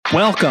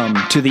Welcome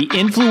to the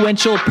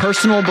Influential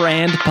Personal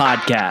Brand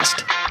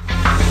Podcast.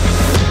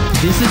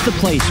 This is the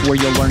place where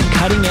you'll learn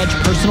cutting-edge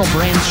personal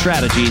brand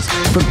strategies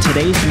from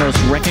today's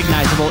most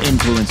recognizable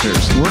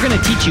influencers. We're going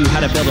to teach you how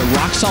to build a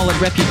rock-solid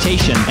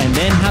reputation and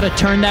then how to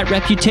turn that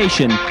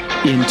reputation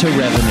into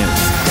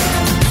revenue.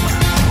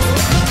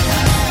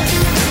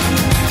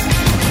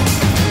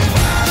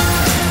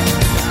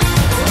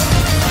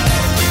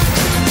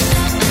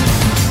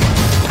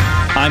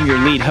 I'm your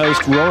lead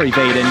host, Rory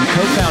Vaden,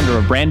 co-founder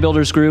of Brand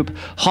Builders Group,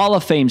 Hall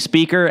of Fame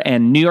speaker,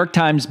 and New York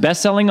Times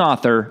bestselling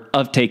author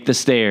of Take the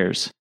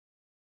Stairs.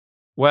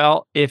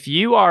 Well, if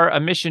you are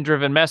a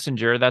mission-driven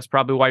messenger, that's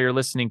probably why you're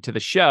listening to the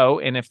show.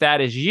 And if that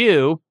is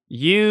you,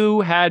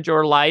 you had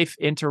your life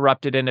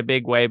interrupted in a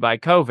big way by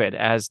COVID,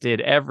 as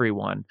did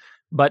everyone.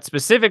 But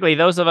specifically,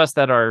 those of us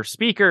that are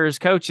speakers,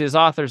 coaches,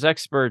 authors,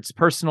 experts,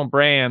 personal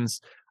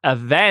brands,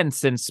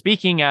 events, and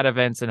speaking at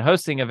events and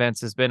hosting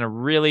events has been a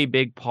really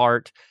big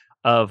part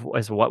of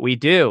what we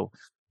do.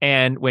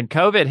 And when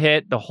COVID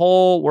hit, the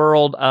whole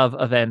world of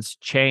events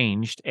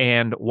changed.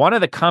 And one of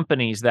the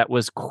companies that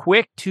was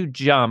quick to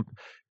jump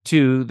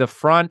to the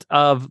front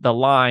of the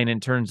line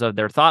in terms of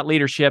their thought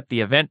leadership,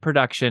 the event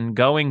production,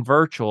 going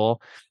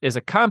virtual, is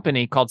a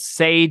company called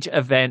Sage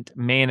Event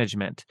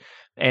Management.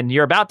 And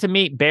you're about to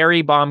meet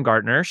Bari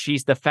Baumgardner.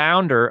 She's the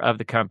founder of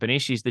the company.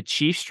 She's the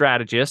chief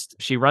strategist.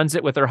 She runs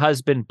it with her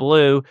husband,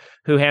 Blue,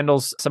 who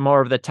handles some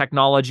more of the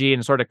technology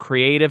and sort of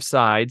creative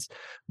sides.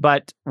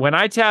 But when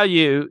I tell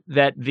you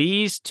that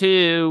these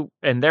two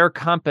and their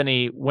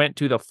company went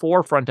to the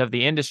forefront of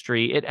the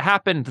industry, it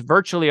happened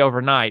virtually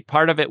overnight.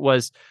 Part of it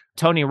was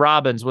Tony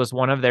Robbins was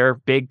one of their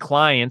big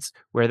clients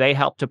where they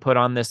helped to put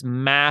on this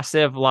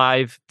massive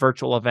live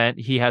virtual event.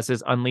 He has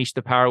his Unleash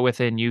the Power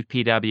Within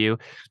UPW,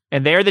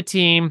 and they're the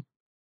team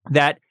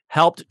that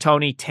helped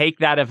Tony take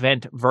that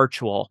event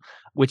virtual,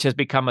 which has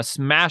become a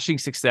smashing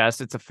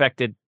success. It's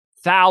affected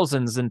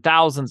thousands and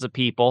thousands of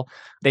people.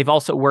 They've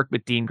also worked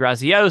with Dean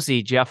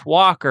Graziosi, Jeff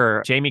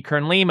Walker, Jamie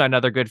Kern-Lima,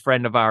 another good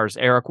friend of ours,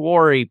 Eric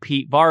Worre,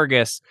 Pete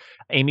Vargas,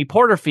 Amy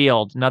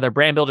Porterfield, another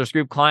Brand Builders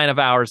Group client of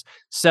ours.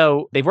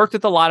 So they've worked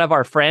with a lot of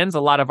our friends,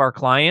 a lot of our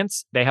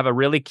clients. They have a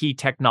really key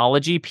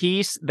technology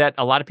piece that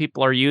a lot of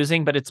people are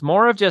using, but it's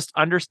more of just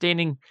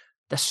understanding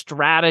the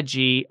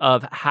strategy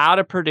of how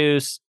to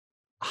produce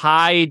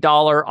high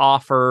dollar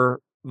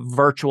offer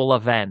virtual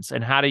events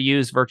and how to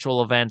use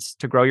virtual events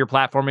to grow your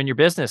platform and your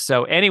business.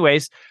 So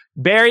anyways,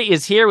 Bari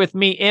is here with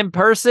me in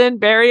person.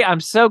 Bari, I'm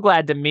so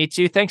glad to meet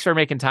you. Thanks for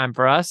making time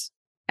for us.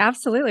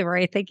 Absolutely,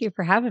 Rory. Thank you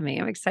for having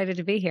me. I'm excited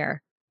to be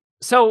here.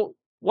 So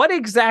what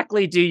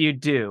exactly do you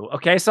do?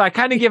 Okay, so I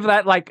kind of give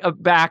that like a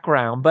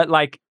background, but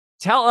like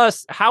tell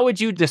us, how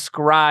would you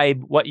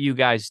describe what you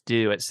guys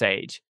do at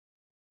Sage?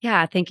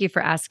 Yeah, thank you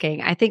for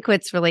asking. I think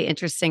what's really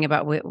interesting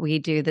about what we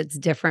do that's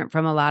different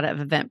from a lot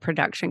of event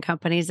production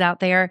companies out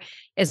there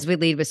is we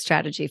lead with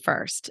strategy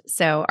first.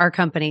 So our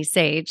company,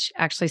 Sage,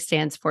 actually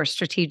stands for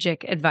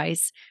Strategic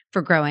Advice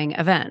for Growing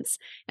Events.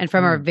 And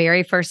from our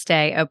very first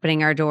day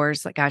opening our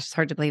doors, like, gosh, it's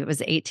hard to believe it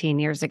was 18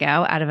 years ago,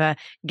 out of a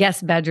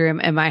guest bedroom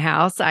in my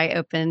house, I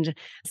opened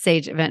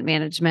Sage Event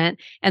Management.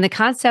 And the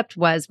concept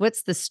was,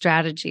 what's the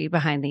strategy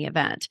behind the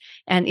event?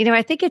 And,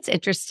 I think it's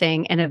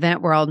interesting in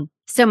event world,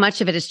 so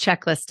much of it is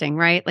checklisting,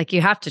 right? Like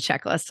you have to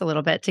checklist a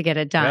little bit to get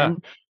it done.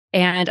 Yeah.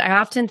 And I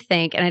often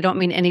think, and I don't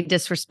mean any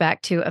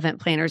disrespect to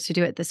event planners who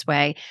do it this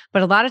way,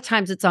 but a lot of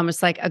times it's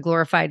almost like a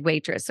glorified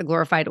waitress, a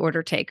glorified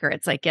order taker.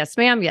 It's like, yes,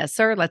 ma'am, yes,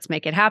 sir, let's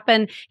make it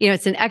happen.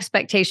 It's an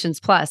expectations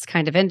plus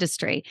kind of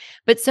industry.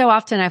 But so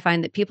often I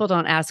find that people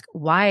don't ask,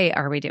 why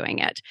are we doing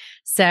it?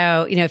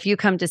 So, if you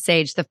come to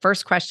Sage, the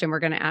first question we're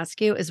going to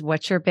ask you is,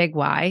 what's your big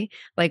why?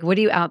 Like, what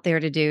are you out there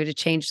to do to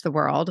change the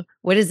world?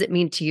 What does it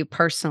mean to you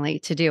personally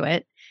to do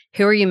it?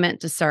 Who are you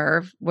meant to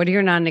serve? What are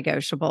your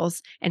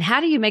non-negotiables? And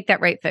how do you make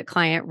that right fit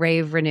client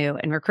rave, renew,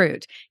 and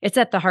recruit? It's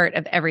at the heart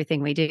of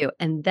everything we do.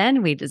 And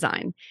then we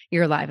design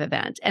your live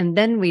event. And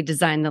then we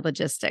design the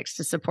logistics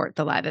to support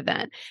the live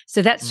event.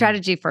 So that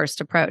strategy first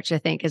approach, I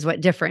think, is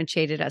what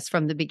differentiated us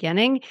from the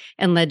beginning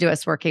and led to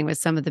us working with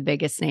some of the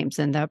biggest names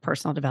in the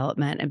personal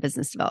development and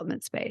business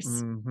development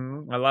space.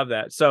 I love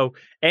that. So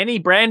any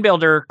brand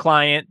builder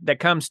client that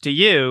comes to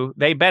you,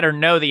 they better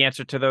know the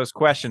answer to those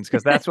questions,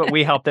 because that's what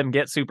we help them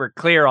get super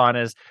clear on,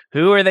 is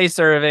who are they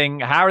serving?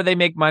 How are they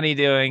make money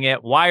doing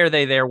it? Why are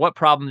they there? What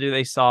problem do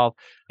they solve?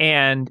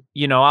 And,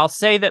 I'll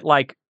say that,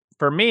 like,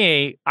 for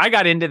me, I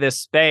got into this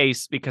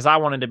space because I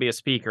wanted to be a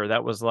speaker.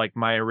 That was like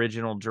my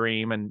original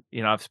dream. And,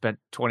 I've spent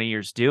 20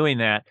 years doing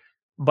that.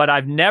 But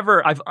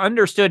I've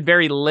understood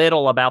very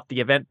little about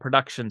the event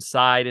production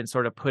side and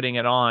sort of putting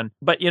it on.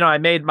 But, I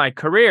made my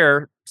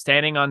career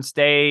standing on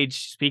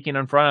stage, speaking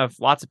in front of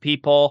lots of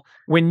people.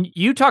 When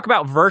you talk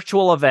about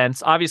virtual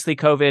events, obviously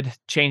COVID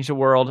changed the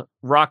world,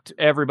 rocked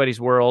everybody's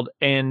world.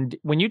 And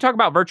when you talk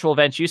about virtual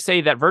events, you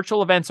say that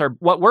virtual events are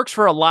what works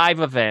for a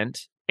live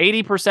event.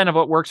 80% of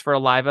what works for a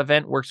live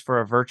event works for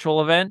a virtual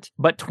event,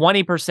 but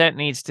 20%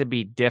 needs to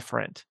be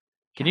different.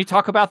 Can you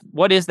talk about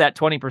what is that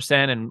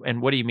 20%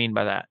 and what do you mean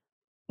by that?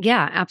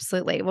 Yeah,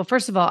 absolutely. Well,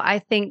 first of all, I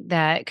think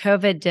that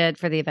COVID did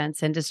for the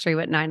events industry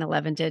what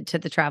 9/11 did to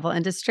the travel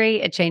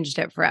industry. It changed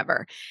it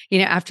forever.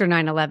 After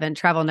 9/11,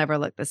 travel never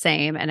looked the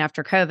same. And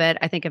after COVID,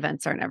 I think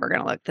events are never going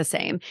to look the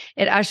same.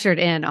 It ushered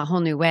in a whole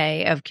new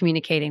way of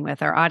communicating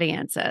with our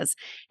audiences.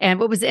 And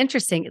what was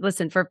interesting,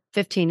 listen, for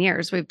 15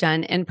 years, we've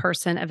done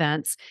in-person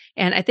events,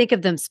 and I think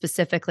of them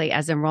specifically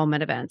as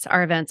enrollment events.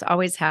 Our events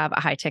always have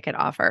a high ticket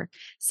offer.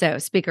 So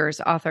speakers,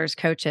 authors,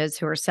 coaches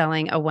who are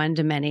selling a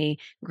one-to-many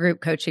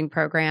group coaching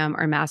program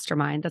or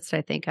mastermind. That's what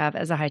I think of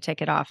as a high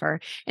ticket offer.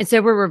 And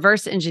so we're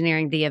reverse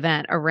engineering the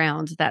event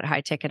around that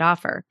high ticket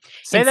offer.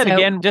 Say that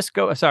again. Just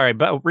go. Sorry,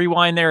 but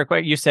rewind there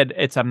quick. You said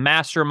it's a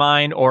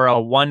mastermind or a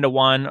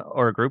one-to-one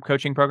or a group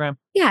coaching program?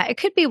 Yeah, it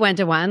could be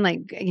one-to-one,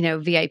 like,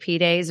 VIP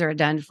days or a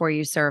done for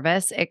you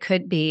service. It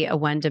could be a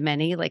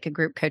one-to-many, like a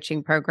group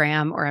coaching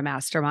program or a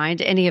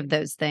mastermind. Any of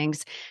those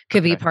things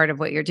could be part of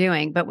what you're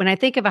doing. But when I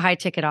think of a high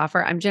ticket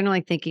offer, I'm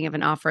generally thinking of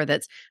an offer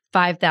that's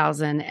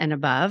 5,000 and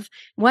above,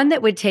 one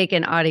that would take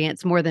an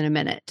audience more than a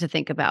minute to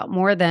think about,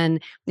 more than,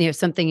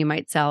 something you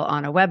might sell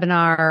on a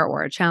webinar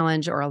or a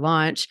challenge or a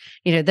launch.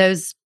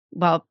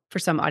 Well, for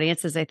some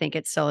audiences, I think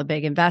it's still a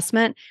big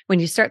investment.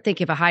 When you start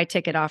thinking of a high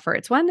ticket offer,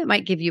 it's one that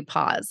might give you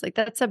pause. Like,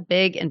 that's a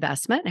big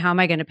investment. How am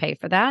I going to pay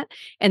for that?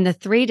 And the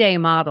 3-day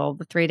model,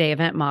 the 3-day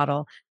event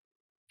model,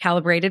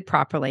 calibrated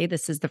properly,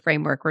 this is the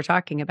framework we're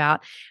talking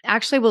about,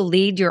 actually will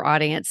lead your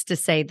audience to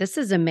say, this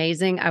is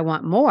amazing. I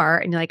want more.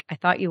 And you're like, I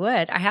thought you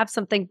would. I have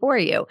something for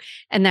you.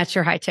 And that's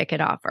your high ticket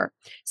offer.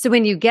 So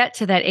when you get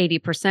to that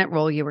 80%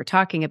 rule you were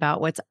talking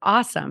about, what's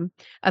awesome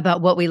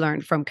about what we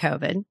learned from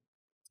COVID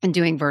and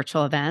doing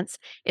virtual events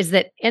is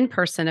that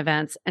in-person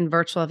events and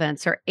virtual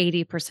events are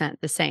 80%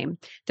 the same.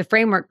 The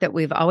framework that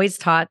we've always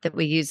taught, that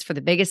we use for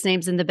the biggest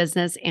names in the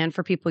business and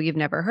for people you've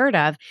never heard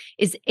of,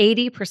 is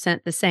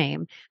 80% the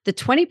same. The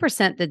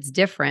 20% that's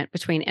different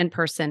between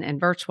in-person and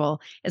virtual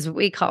is what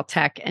we call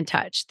tech and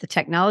touch. The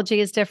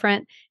technology is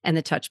different and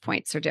the touch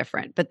points are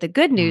different. But the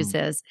good news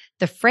is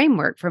the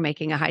framework for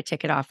making a high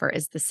ticket offer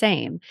is the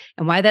same.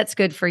 And why that's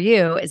good for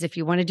you is if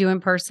you want to do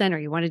in person or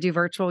you want to do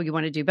virtual, you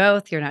want to do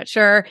both, you're not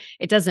sure,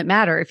 it doesn't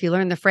matter. If you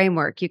learn the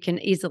framework, you can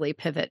easily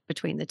pivot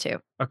between the two.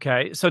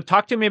 Okay. So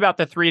talk to me about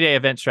the 3-day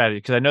event strategy,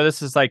 because I know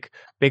this is like a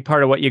big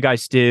part of what you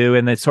guys do.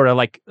 And it's sort of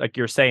like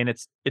you're saying,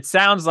 it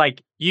sounds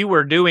like you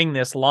were doing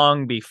this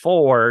long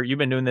before. You've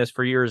been doing this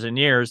for years and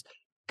years.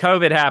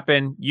 COVID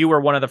happened. You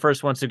were one of the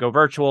first ones to go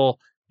virtual.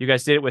 You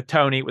guys did it with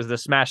Tony. It was the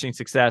smashing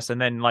success.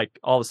 And then like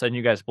all of a sudden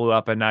you guys blew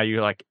up and now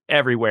you're like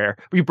everywhere.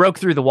 You broke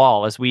through the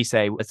wall, as we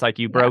say. It's like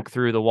you broke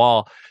through the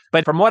wall.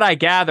 But from what I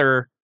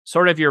gather,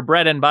 sort of your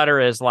bread and butter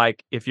is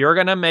like, if you're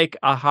going to make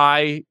a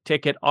high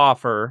ticket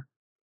offer,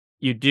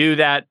 you do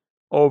that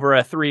over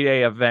a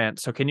 3-day event.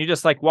 So can you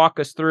just like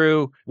walk us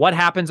through what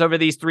happens over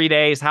these 3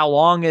 days? How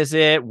long is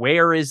it?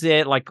 Where is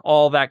it? Like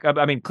all that.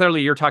 I mean,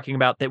 clearly you're talking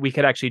about that we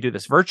could actually do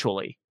this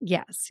virtually.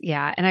 Yes.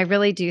 Yeah. And I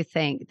really do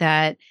think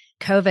that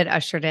COVID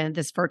ushered in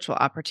this virtual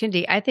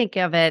opportunity. I think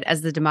of it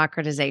as the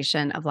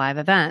democratization of live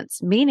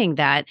events, meaning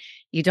that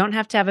you don't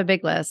have to have a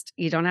big list.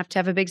 You don't have to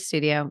have a big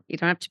studio. You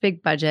don't have to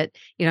big budget.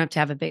 You don't have to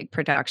have a big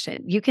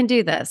production. You can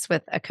do this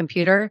with a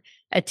computer,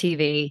 a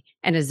TV,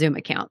 and a Zoom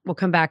account. We'll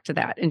come back to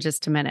that in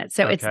just a minute.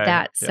 So it's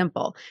that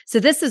simple. So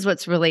this is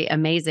what's really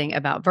amazing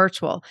about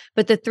virtual.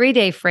 But the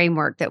 3-day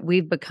framework that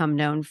we've become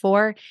known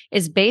for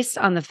is based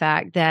on the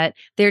fact that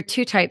there are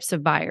 2 types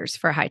of buyers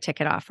for a high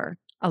ticket offer.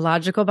 A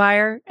logical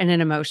buyer and an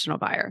emotional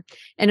buyer.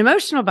 An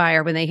emotional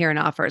buyer, when they hear an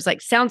offer, is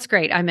like, sounds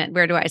great. I'm in.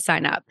 Where do I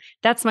sign up?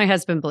 That's my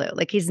husband, Blue.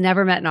 Like, he's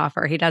never met an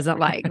offer he doesn't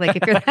like. Like,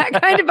 if you're that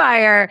kind of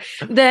buyer,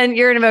 then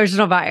you're an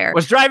emotional buyer.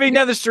 Was driving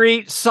down the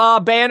street, saw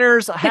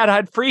banners,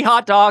 had free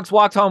hot dogs,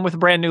 walked home with a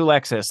brand new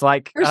Lexus.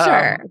 Like, for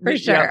sure.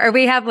 Yeah. Or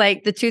we have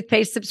like the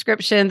toothpaste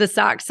subscription, the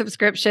sock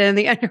subscription,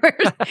 the underwear,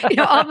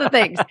 all the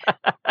things.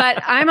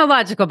 But I'm a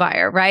logical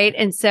buyer, right?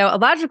 And so a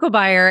logical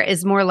buyer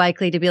is more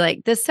likely to be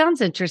like, this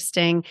sounds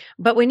interesting,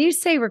 but when you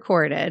say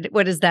recorded,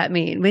 what does that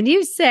mean? When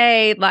you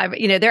say live,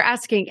 they're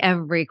asking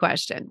every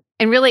question.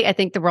 And really, I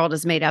think the world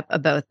is made up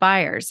of both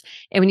buyers.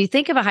 And when you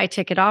think of a high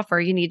ticket offer,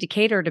 you need to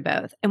cater to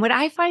both. And what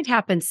I find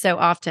happens so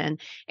often,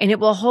 and it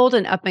will hold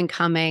an up and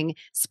coming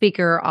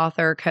speaker,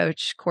 author,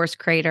 coach, course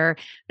creator,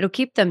 it'll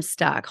keep them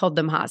stuck, hold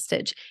them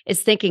hostage,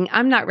 is thinking,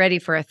 I'm not ready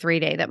for a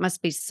 3-day. That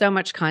must be so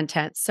much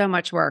content, so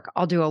much work.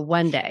 I'll do a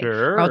 1-day,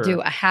 or I'll do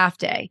a half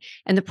day.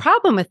 And the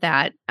problem with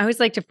that, I always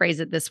like to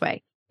phrase it this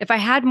way. If I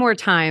had more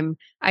time,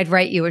 I'd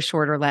write you a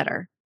shorter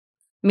letter,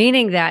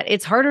 meaning that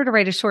it's harder to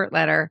write a short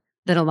letter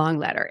than a long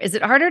letter. Is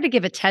it harder to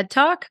give a TED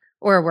Talk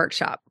or a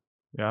workshop?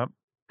 Yeah.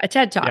 A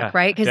TED Talk,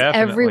 right? Because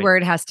every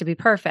word has to be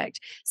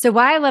perfect. So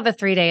why I love a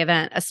 3-day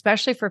event,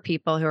 especially for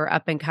people who are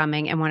up and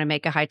coming and want to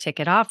make a high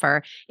ticket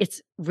offer, it's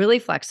really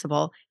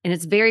flexible and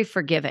it's very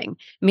forgiving,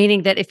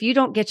 meaning that if you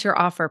don't get your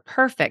offer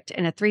perfect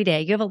in a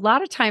 3-day, you have a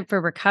lot of time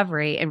for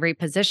recovery and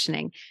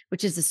repositioning,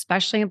 which is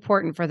especially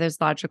important for those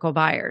logical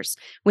buyers.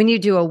 When you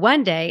do a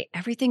 1-day,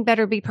 everything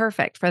better be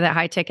perfect for that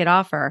high ticket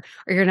offer,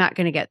 or you're not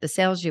going to get the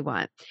sales you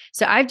want.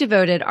 So I've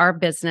devoted our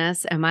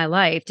business and my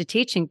life to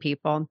teaching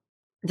people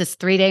this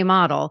 3-day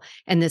model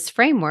and this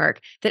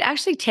framework that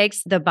actually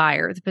takes the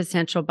buyer, the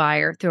potential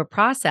buyer, through a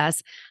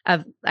process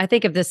of, I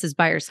think of this as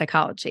buyer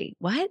psychology.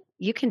 What?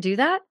 You can do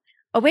that?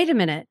 Oh, wait a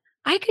minute.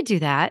 I could do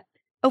that.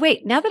 Oh,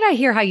 wait, now that I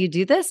hear how you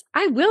do this,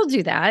 I will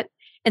do that.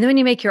 And then when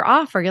you make your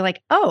offer, you're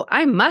like, oh,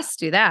 I must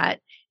do that.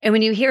 And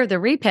when you hear the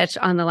repitch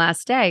on the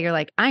last day, you're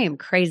like, I am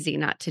crazy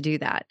not to do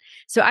that.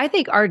 So I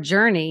think our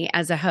journey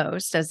as a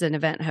host, as an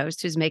event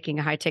host who's making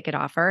a high ticket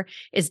offer,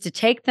 is to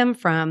take them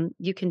from,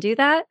 you can do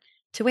that,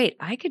 to wait,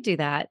 I could do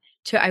that,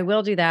 to I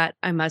will do that,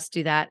 I must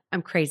do that,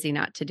 I'm crazy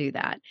not to do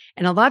that.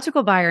 And a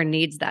logical buyer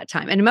needs that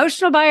time. An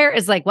emotional buyer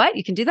is like, what?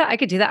 You can do that? I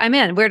could do that. I'm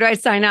in. Where do I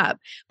sign up?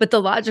 But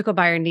the logical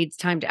buyer needs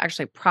time to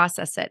actually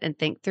process it and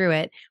think through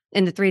it.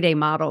 And the 3-day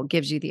model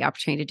gives you the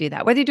opportunity to do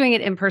that. Whether you're doing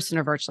it in person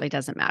or virtually,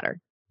 doesn't matter.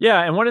 Yeah.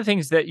 And one of the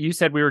things that you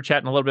said, we were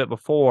chatting a little bit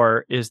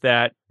before, is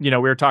that, we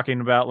were talking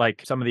about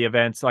like some of the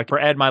events, like for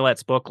Ed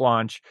Milet's book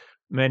launch.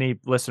 Many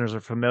listeners are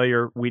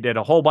familiar. We did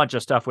a whole bunch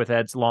of stuff with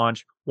Ed's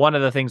launch. One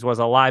of the things was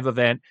a live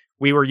event.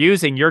 We were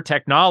using your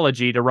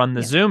technology to run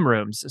the Zoom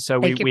rooms. So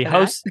we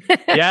host.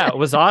 Yeah, it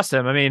was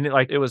awesome. I mean,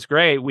 like, it was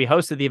great. We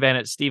hosted the event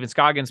at Stephen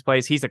Scoggins'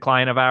 place. He's a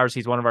client of ours.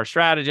 He's one of our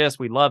strategists.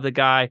 We love the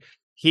guy.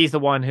 He's the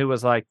one who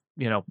was like,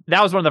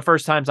 that was one of the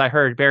first times I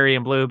heard Barry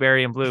and Blue,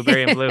 Barry and Blue,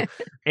 Barry and Blue.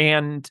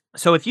 And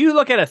so if you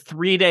look at a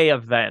 3-day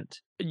event,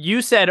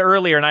 you said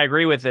earlier, and I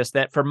agree with this,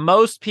 that for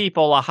most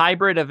people, a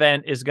hybrid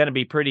event is going to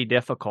be pretty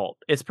difficult.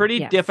 It's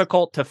pretty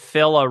difficult to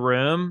fill a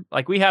room.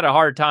 Like, we had a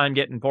hard time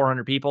getting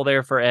 400 people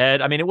there for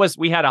Ed. I mean,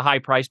 we had a high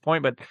price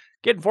point, but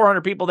getting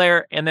 400 people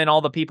there and then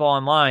all the people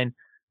online.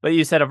 But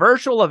you said a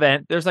virtual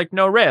event, there's like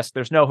no risk.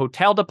 There's no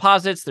hotel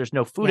deposit. There's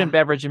no food and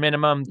beverage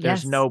minimum.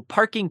 There's no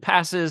parking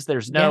passes.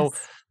 There's no,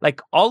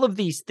 like, all of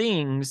these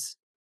things.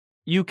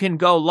 You can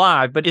go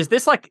live, but is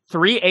this like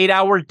 3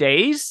 8-hour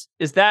days?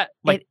 Is that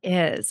like... It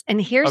is. And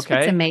here's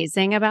what's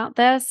amazing about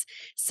this.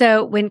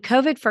 So when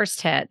COVID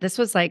first hit, this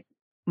was like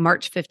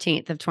March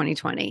 15th of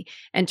 2020,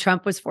 and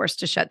Trump was forced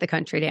to shut the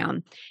country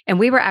down. And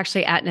we were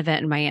actually at an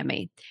event in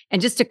Miami.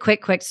 And just a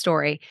quick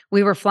story.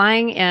 We were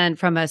flying in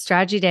from a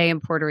strategy day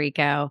in Puerto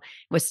Rico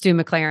with Stu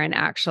McLaren,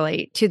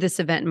 actually, to this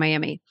event in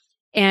Miami.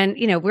 And,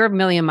 we're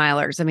million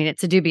milers. I mean,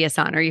 it's a dubious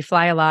honor. You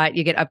fly a lot,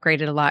 you get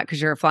upgraded a lot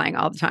because you're flying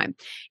all the time.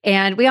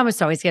 And we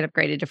almost always get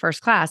upgraded to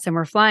first class. And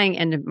we're flying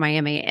into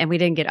Miami and we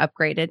didn't get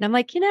upgraded. And I'm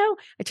like,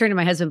 I turned to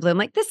my husband, Blue. I'm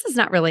like, this is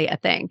not really a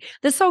thing.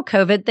 This whole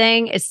COVID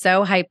thing is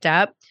so hyped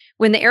up.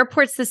 When the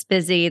airport's this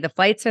busy, the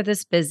flights are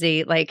this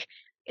busy, like,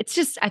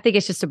 I think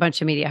it's just a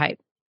bunch of media hype.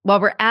 While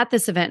we're at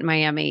this event in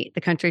Miami, the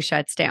country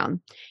shuts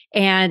down.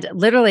 And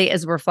literally,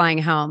 as we're flying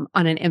home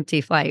on an empty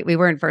flight, we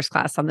were in first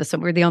class on this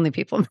one. We're the only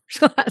people in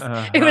first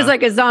class. It was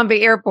like a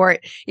zombie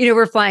airport.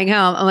 We're flying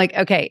home. I'm like,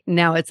 okay,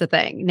 now it's a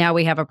thing. Now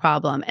we have a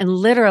problem. And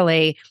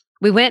literally,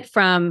 we went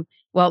from,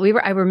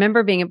 I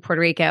remember being in Puerto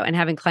Rico and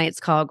having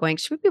clients call going,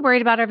 should we be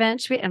worried about our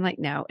event? I'm like,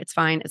 no, it's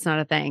fine. It's not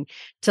a thing.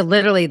 To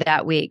literally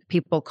that week,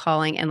 people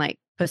calling and like,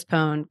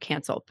 postpone,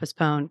 cancel,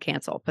 postpone,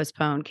 cancel,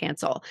 postpone,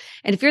 cancel.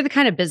 And if you're the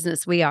kind of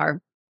business we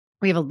are,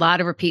 we have a lot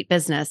of repeat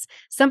business.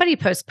 Somebody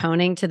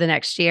postponing to the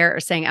next year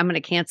or saying, I'm going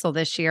to cancel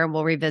this year and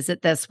we'll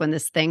revisit this when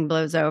this thing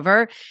blows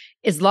over,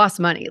 is lost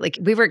money. Like,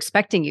 we were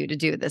expecting you to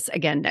do this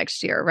again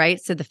next year, right?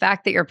 So the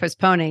fact that you're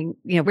postponing,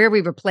 where are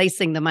we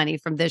replacing the money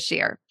from this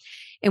year?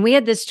 And we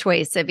had this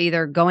choice of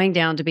either going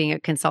down to being a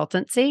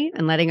consultancy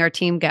and letting our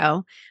team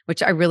go,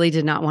 which I really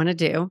did not want to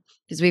do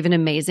because we have an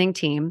amazing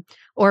team,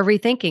 or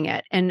rethinking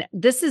it. And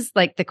this is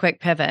like the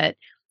quick pivot.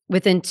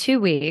 Within 2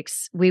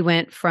 weeks, we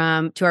went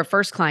to our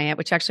first client,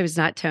 which actually was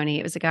not Tony.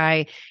 It was a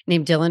guy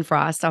named Dylan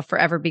Frost. I'll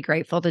forever be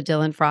grateful to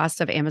Dylan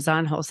Frost of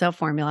Amazon Wholesale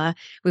Formula.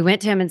 We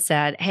went to him and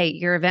said, hey,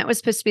 your event was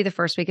supposed to be the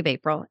first week of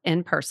April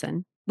in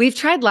person. We've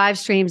tried live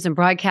streams and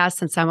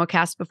broadcasts and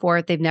simulcasts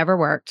before. They've never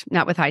worked,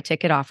 not with high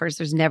ticket offers.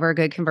 There's never a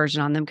good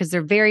conversion on them because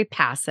they're very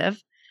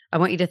passive. I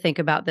want you to think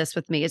about this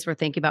with me as we're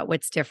thinking about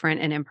what's different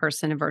and in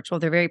person and virtual.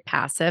 They're very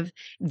passive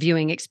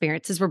viewing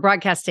experiences. We're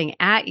broadcasting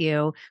at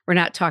you. We're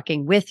not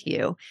talking with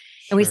you.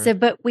 And we said,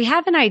 but we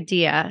have an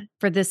idea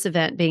for this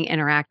event being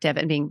interactive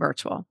and being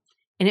virtual.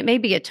 And it may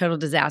be a total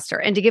disaster.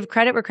 And to give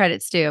credit where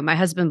credit's due, my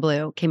husband,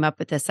 Blue, came up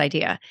with this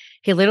idea.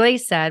 He literally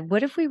said,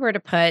 what if we were to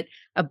put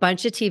a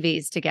bunch of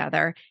TVs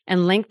together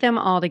and link them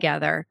all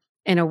together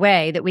in a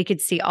way that we could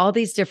see all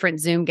these different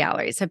Zoom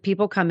galleries, have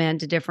people come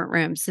into different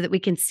rooms so that we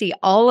can see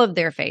all of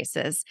their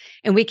faces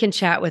and we can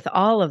chat with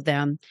all of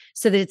them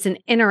so that it's an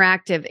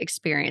interactive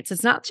experience.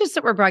 It's not just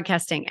that we're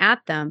broadcasting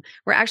at them,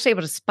 we're actually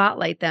able to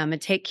spotlight them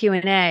and take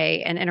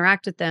Q&A and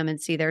interact with them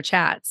and see their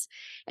chats.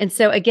 And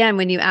so again,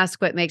 when you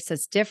ask what makes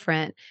us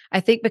different, I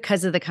think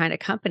because of the kind of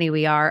company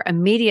we are,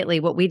 immediately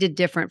what we did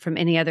different from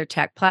any other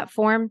tech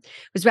platform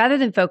was rather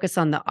than focus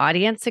on the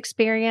audience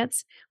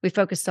experience, we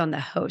focused on the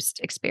host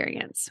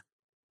experience.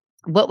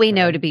 What we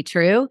know to be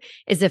true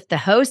is if the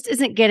host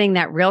isn't getting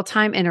that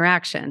real-time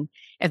interaction,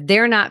 if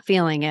they're not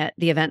feeling it,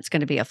 the event's going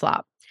to be a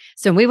flop.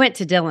 So we went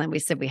to Dylan. We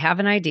said, we have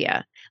an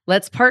idea.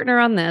 Let's partner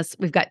on this.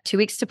 We've got 2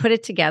 weeks to put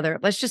it together.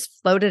 Let's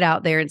just float it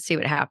out there and see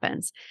what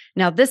happens.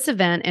 Now, this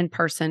event in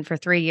person for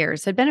 3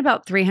 years had been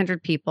about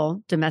 300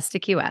 people,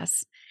 domestic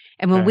US.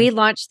 And when we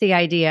launched the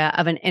idea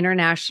of an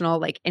international,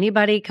 like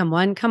anybody, come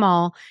one, come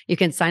all, you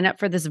can sign up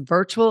for this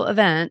virtual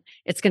event.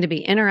 It's going to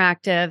be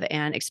interactive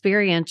and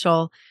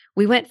experiential.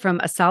 We went from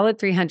a solid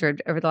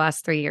 300 over the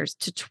last 3 years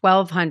to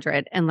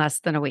 1,200 in less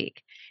than a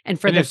week. And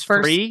for the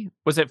first, free?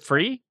 Was it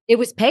free? It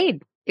was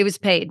paid. It was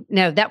paid.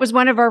 No, that was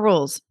one of our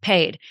rules,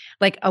 paid.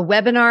 Like a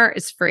webinar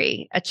is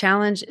free. A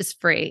challenge is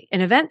free. An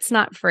event's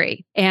not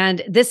free.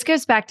 And this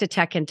goes back to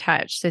tech and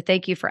touch. So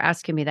thank you for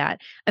asking me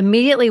that.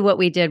 Immediately what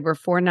we did were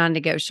 4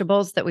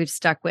 non-negotiables that we've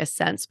stuck with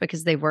since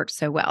because they worked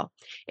so well.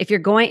 If you're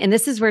going, and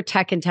this is where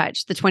tech and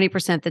touch, the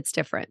 20% that's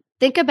different.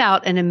 Think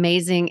about an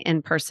amazing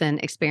in-person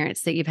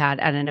experience that you've had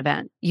at an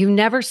event. You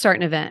never start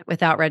an event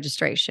without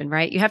registration,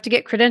 right? You have to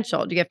get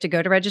credentialed. You have to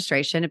go to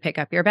registration and pick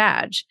up your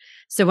badge.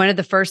 So one of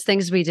the first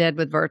things we did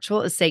with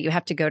virtual is say you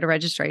have to go to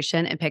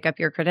registration and pick up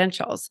your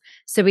credentials.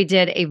 So we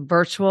did a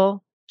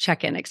virtual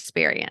check-in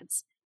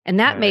experience. And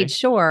that made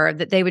sure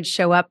that they would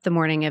show up the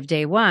morning of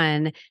day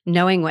one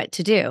knowing what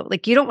to do.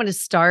 Like you don't want to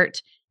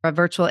start a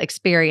virtual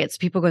experience,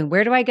 people going,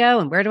 where do I go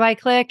and where do I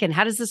click and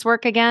how does this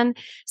work again?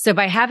 So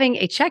by having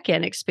a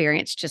check-in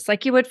experience, just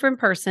like you would for in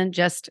person,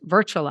 just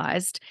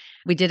virtualized,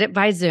 we did it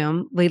by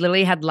Zoom. We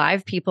literally had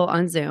live people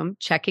on Zoom,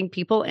 checking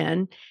people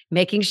in,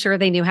 making sure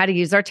they knew how to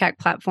use our tech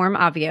platform,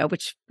 Avio,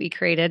 which we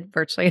created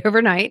virtually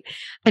overnight,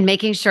 and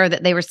making sure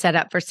that they were set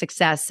up for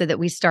success so that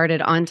we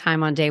started on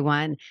time on day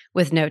one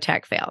with no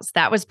tech fails.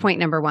 That was point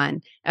number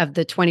one of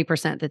the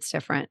 20% that's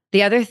different.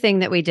 The other thing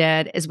that we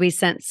did is we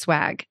sent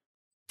swag.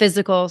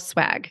 Physical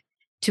swag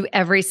to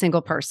every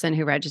single person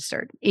who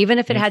registered, even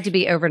if it had to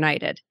be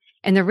overnighted.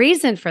 And the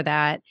reason for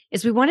that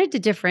is we wanted to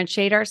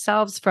differentiate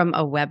ourselves from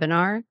a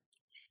webinar.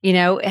 You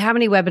know, how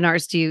many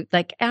webinars do you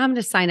like? I'm going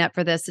to sign up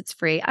for this. It's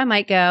free. I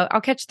might go.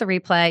 I'll catch the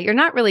replay. You're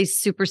not really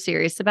super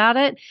serious about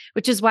it,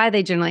 which is why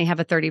they generally have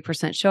a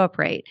 30% show up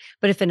rate.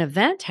 But if an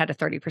event had a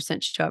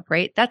 30% show up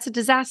rate, that's a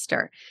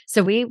disaster.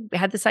 So we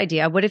had this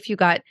idea. What if you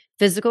got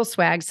physical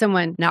swag?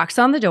 Someone knocks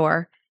on the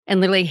door and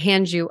literally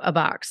hands you a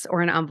box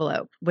or an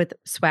envelope with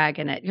swag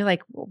in it. You're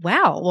like,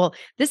 wow, well,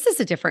 this is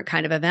a different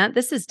kind of event.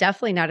 This is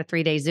definitely not a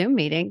 3-day Zoom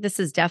meeting. This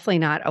is definitely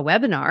not a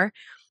webinar.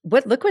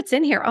 Look what's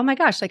in here. Oh my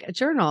gosh, like a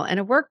journal and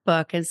a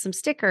workbook and some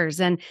stickers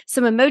and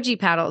some emoji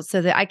paddles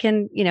so that I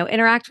can,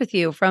 interact with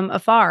you from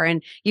afar.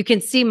 And you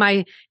can see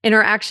my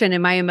interaction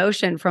and my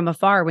emotion from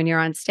afar when you're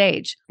on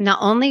stage. Not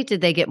only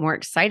did they get more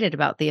excited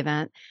about the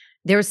event,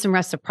 there was some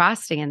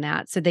reciprocity in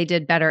that. So they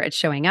did better at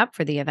showing up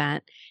for the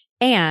event.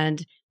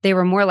 And they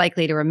were more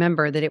likely to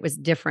remember that it was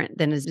different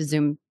than a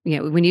Zoom.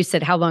 When you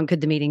said, how long could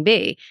the meeting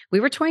be? We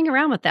were toying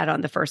around with that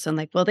on the first one.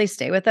 Like, will they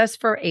stay with us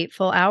for 8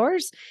 full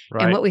hours?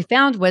 Right. And what we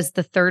found was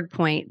the third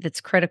point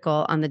that's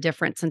critical on the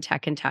difference in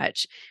tech and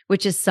touch,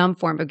 which is some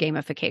form of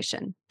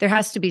gamification. There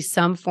has to be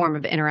some form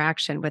of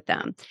interaction with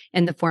them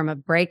in the form of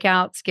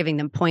breakouts, giving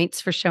them points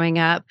for showing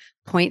up,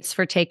 points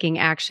for taking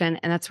action.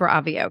 And that's where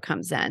Avio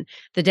comes in.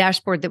 The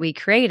dashboard that we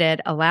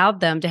created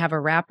allowed them to have a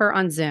wrapper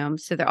on Zoom.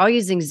 So they're all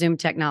using Zoom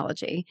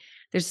technology.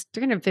 There's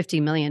 350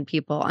 million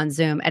people on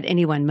Zoom at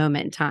any one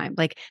moment in time.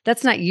 Like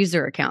that's not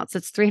user accounts.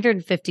 It's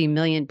 350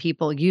 million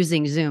people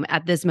using Zoom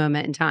at this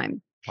moment in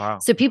time. Wow.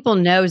 So people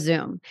know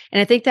Zoom.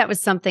 And I think that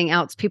was something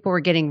else people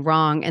were getting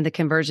wrong in the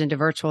conversion to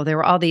virtual. There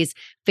were all these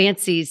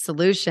fancy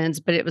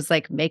solutions, but it was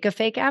like make a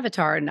fake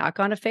avatar, knock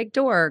on a fake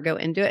door, go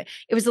into it.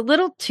 It was a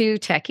little too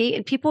techie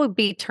and people would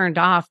be turned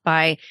off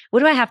by what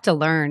do I have to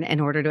learn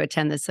in order to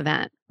attend this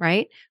event?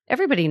 Right?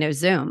 Everybody knows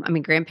Zoom. I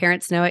mean,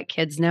 grandparents know it,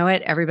 kids know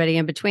it, everybody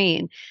in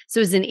between.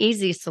 So it was an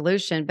easy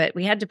solution, but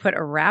we had to put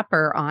a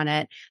wrapper on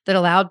it that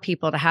allowed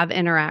people to have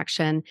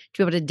interaction, to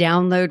be able to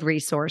download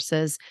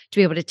resources, to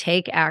be able to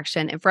take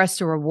action, and for us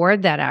to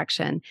reward that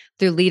action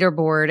through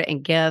leaderboard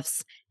and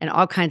gifts and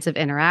all kinds of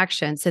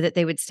interaction so that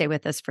they would stay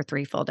with us for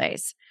 3 full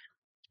days.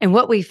 And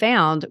what we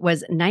found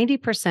was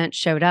 90%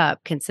 showed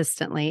up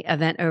consistently,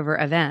 event over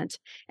event.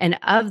 And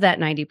of that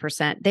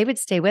 90%, they would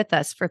stay with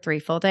us for 3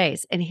 full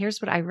days. And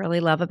here's what I really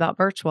love about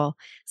virtual: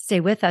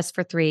 stay with us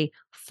for 3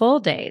 full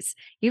days.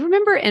 You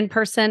remember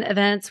in-person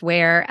events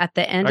where at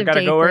the end of day 3— I got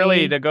to go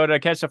early to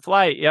catch a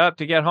flight. Yep,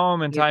 to get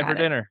home in time for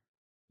dinner.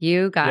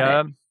 You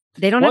got it.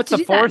 They don't have to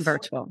do that in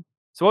virtual.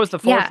 So what was the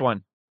fourth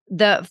one?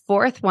 The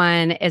fourth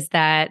one is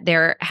that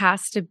there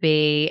has to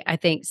be, I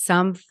think,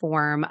 some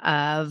form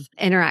of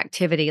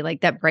interactivity,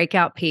 like that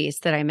breakout piece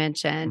that I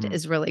mentioned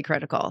is really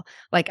critical.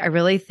 Like, I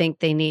really think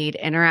they need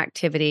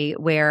interactivity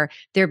where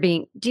they're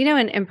being, do you know,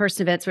 in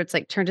in-person events where it's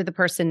like turn to the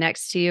person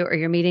next to you, or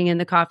you're meeting in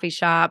the coffee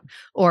shop,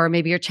 or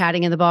maybe you're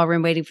chatting in the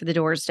ballroom waiting for the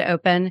doors to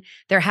open.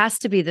 There has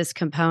to be this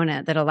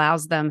component that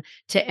allows them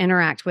to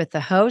interact with the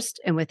host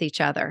and with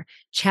each other.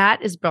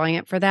 Chat is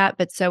brilliant for that,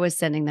 but so is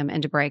sending them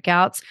into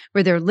breakouts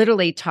where they're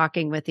literally talking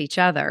talking with each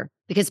other.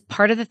 Because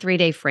part of the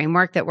 3-day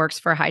framework that works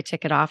for a high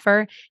ticket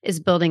offer is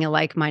building a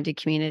like-minded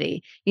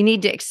community. You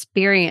need to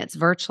experience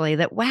virtually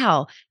that,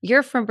 wow,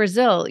 you're from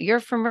Brazil, you're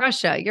from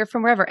Russia, you're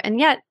from wherever, and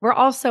yet we're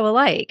all so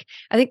alike.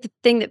 I think the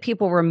thing that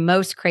people were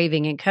most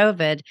craving in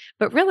COVID,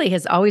 but really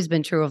has always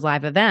been true of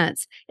live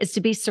events, is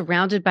to be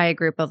surrounded by a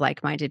group of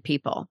like-minded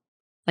people.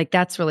 Like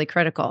that's really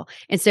critical.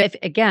 And so if,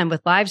 again,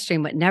 with live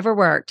stream, what never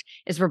worked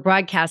is we're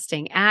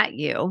broadcasting at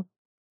you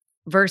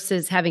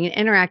versus having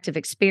an interactive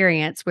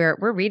experience where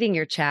we're reading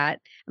your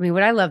chat. I mean,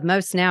 what I love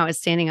most now is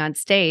standing on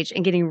stage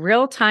and getting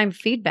real-time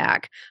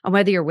feedback on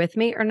whether you're with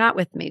me or not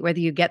with me,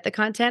 whether you get the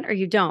content or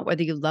you don't,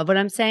 whether you love what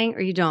I'm saying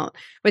or you don't,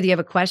 whether you have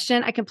a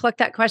question, I can pluck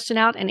that question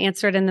out and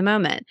answer it in the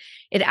moment.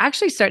 It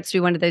actually starts to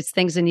be one of those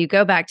things when you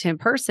go back to in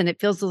person, it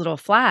feels a little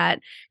flat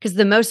because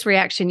the most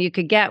reaction you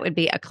could get would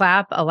be a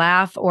clap, a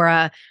laugh, or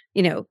a,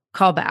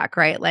 call back,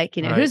 right? Like,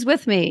 Right. Who's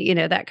with me,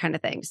 that kind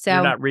of thing. So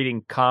you're not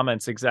reading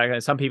comments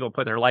exactly. Some people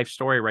put their life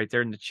story right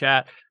there in the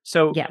chat.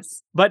 So,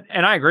 yes.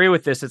 And I agree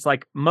with this. It's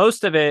like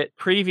most of it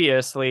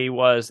previously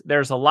was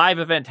there's a live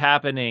event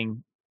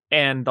happening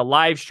and the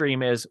live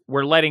stream is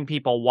we're letting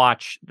people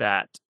watch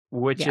that,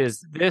 which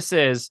Yes.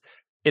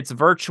 it's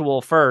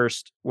virtual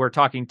first. We're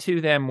talking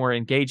to them, we're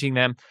engaging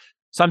them.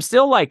 So I'm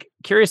still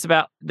curious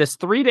about this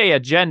 3-day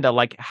agenda.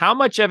 Like, how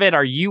much of it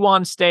are you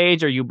on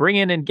stage? Are you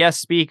bringing in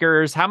guest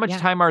speakers? How much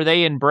time are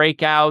they in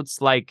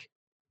breakouts? Like,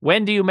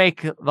 when do you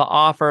make the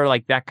offer?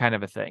 Like that kind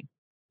of a thing.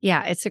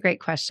 Yeah, it's a great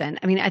question.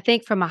 I mean, I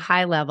think from a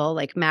high level,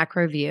 like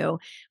macro view,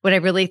 what I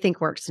really think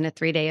works in a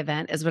 3-day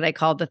event is what I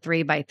call the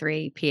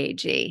 3x3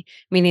 PAG,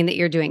 meaning that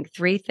you're doing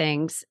 3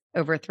 things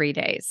over 3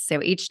 days.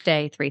 So each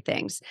day, 3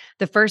 things.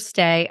 The first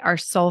day, our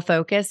sole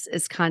focus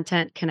is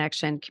content,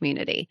 connection,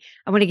 community.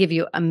 I want to give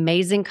you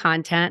amazing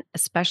content,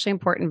 especially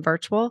important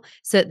virtual,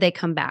 so that they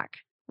come back,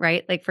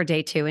 right? Like for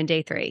day 2 and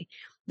day 3.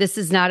 This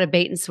is not a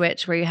bait and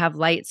switch where you have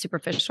light,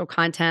 superficial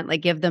content,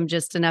 like give them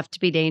just enough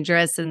to be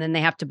dangerous and then they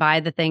have to buy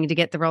the thing to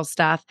get the real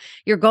stuff.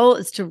 Your goal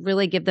is to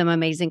really give them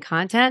amazing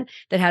content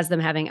that has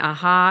them having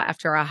aha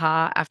after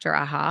aha after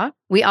aha.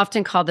 We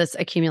often call this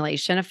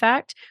accumulation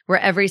effect, where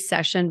every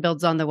session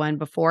builds on the one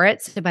before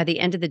it. So by the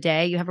end of the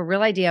day, you have a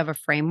real idea of a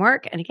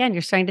framework. And again,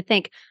 you're starting to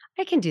think,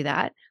 I can do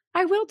that.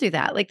 I will do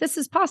that. Like this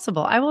is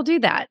possible. I will do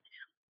that.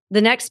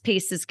 The next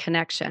piece is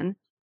connection.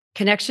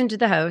 Connection to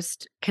the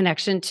host,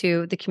 connection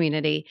to the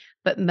community,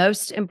 but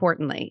most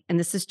importantly, and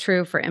this is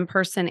true for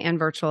in-person and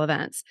virtual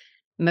events,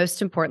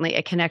 most importantly,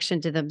 a connection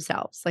to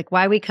themselves. Like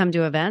why we come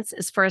to events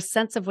is for a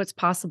sense of what's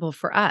possible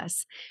for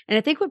us. And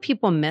I think what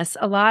people miss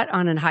a lot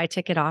on a high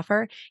ticket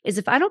offer is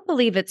if I don't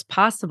believe it's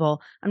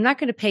possible, I'm not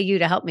going to pay you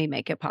to help me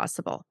make it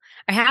possible.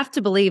 I have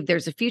to believe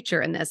there's a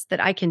future in this,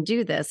 that I can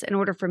do this in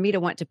order for me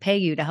to want to pay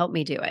you to help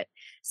me do it.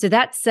 So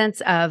that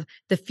sense of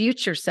the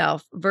future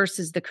self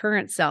versus the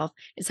current self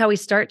is how we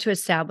start to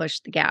establish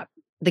the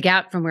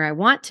gap from where I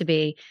want to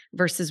be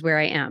versus where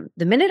I am.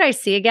 The minute I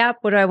see a gap,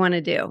 what do I want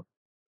to do?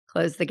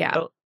 Close the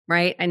gap,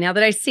 right? And now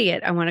that I see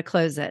it, I want to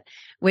close it,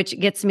 which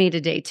gets me to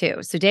day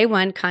 2. So day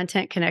 1,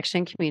 content,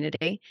 connection,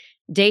 community.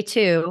 Day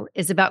 2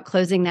 is about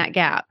closing that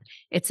gap.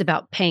 It's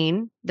about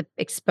pain. The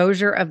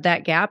exposure of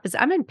that gap is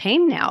I'm in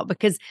pain now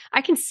because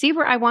I can see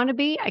where I want to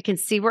be. I can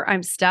see where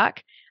I'm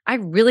stuck. I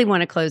really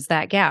want to close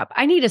that gap.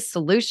 I need a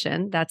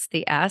solution. That's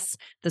the S,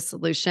 the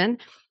solution.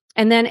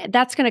 And then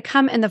that's going to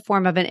come in the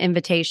form of an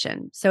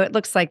invitation. So it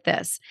looks like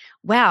this.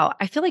 Wow,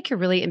 I feel like you're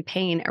really in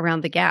pain around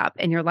the gap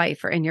in your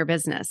life or in your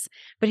business.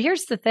 But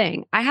here's the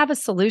thing. I have a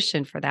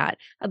solution for that.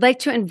 I'd like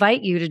to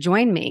invite you to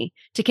join me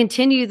to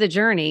continue the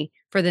journey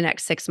for the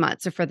next 6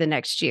 months or for the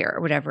next year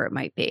or whatever it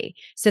might be.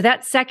 So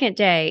that second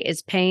day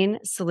is pain,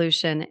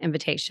 solution,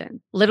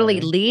 invitation,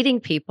 literally leading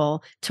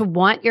people to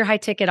want your high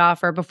ticket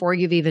offer before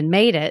you've even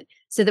made it.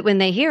 So that when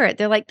they hear it,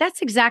 they're like,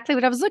 that's exactly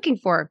what I was looking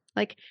for.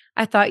 Like,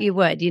 I thought you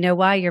would. You know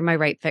why? You're my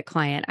right fit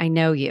client. I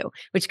know you,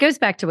 which goes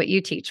back to what you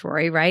teach,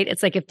 Rory, right?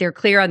 It's like if they're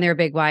clear on their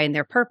big why and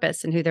their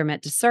purpose and who they're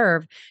meant to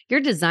serve,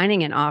 you're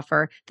designing an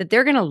offer that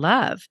they're going to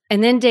love.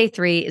 And then day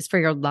 3 is for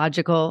your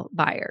logical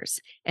buyers.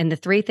 And the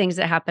 3 things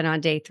that happen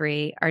on day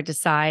 3 are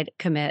decide,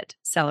 commit,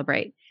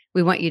 celebrate.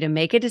 We want you to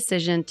make a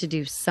decision to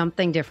do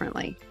something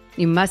differently.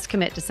 You must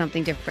commit to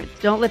something different.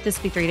 Don't let this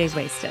be 3 days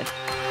wasted.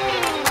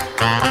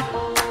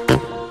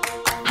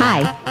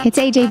 Hi, it's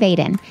AJ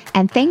Vaden,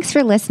 and thanks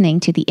for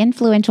listening to the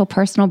Influential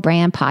Personal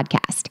Brand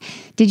Podcast.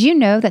 Did you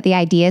know that the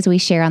ideas we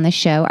share on the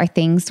show are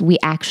things we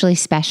actually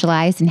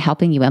specialize in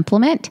helping you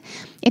implement?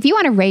 If you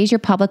want to raise your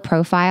public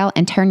profile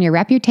and turn your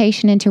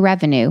reputation into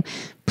revenue,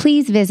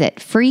 please visit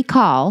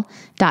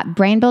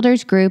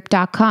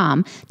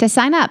freecall.brandbuildersgroup.com to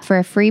sign up for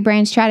a free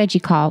brand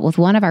strategy call with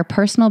one of our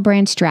personal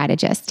brand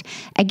strategists.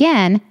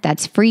 Again,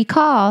 that's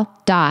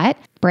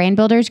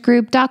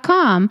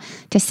freecall.brandbuildersgroup.com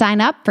to sign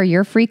up for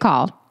your free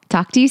call.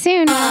 Talk to you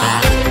soon.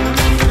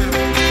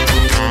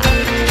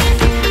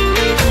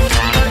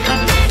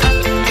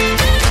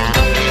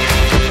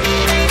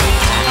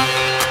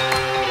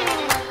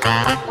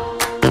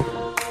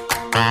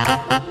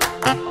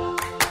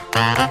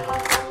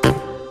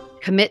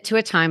 Commit to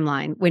a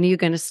timeline. When are you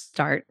going to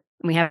start?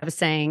 And we have a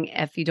saying,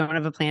 if you don't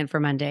have a plan for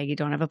Monday, you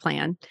don't have a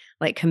plan.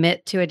 Like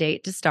commit to a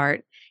date to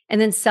start and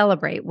then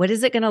celebrate. What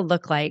is it going to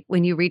look like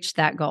when you reach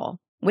that goal?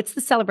 What's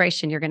the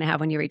celebration you're going to have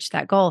when you reach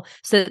that goal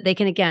so that they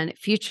can, again,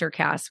 future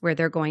cast where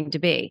they're going to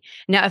be?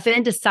 Now, if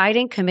in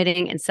deciding,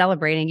 committing, and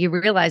celebrating, you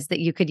realize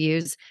that you could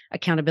use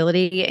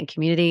accountability and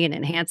community and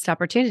enhanced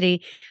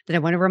opportunity, then I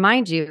want to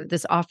remind you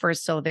this offer is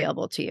still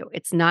available to you.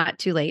 It's not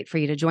too late for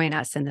you to join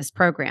us in this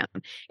program.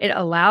 It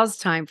allows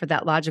time for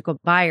that logical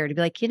buyer to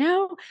be like,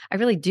 I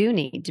really do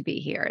need to be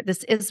here.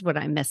 This is what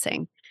I'm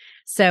missing.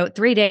 So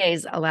 3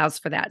 days allows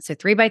for that. So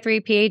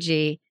 3x3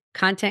 PAG,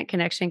 content,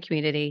 connection,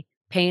 community,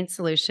 pain,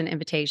 solution,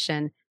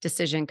 invitation,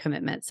 decision,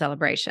 commitment,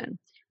 celebration.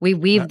 We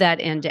weave that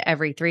into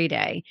every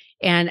 3-day.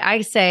 And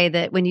I say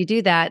that when you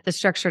do that, the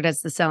structure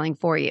does the selling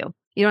for you.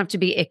 You don't have to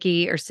be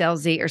icky or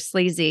salesy or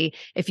sleazy.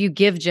 If you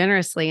give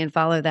generously and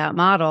follow that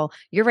model,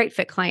 your right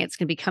fit client's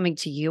going to be coming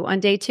to you on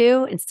day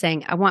 2 and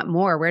saying, I want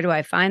more. Where do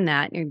I find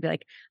that? And you're going to be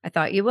like, I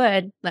thought you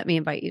would. Let me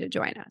invite you to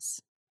join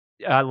us.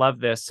 I love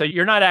this. So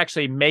you're not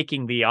actually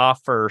making the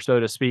offer, so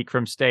to speak,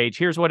 from stage.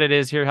 Here's what it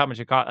is. Here's how much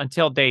it costs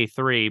until day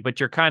 3, but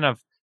you're kind of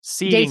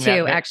Day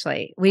 2,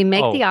 actually. We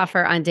make the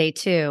offer on day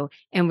 2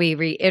 and we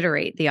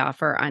reiterate the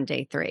offer on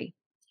day 3.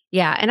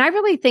 Yeah. And I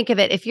really think of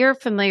it, if you're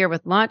familiar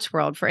with Launch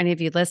World, for any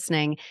of you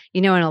listening,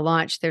 in a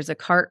launch, there's a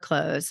cart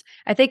close.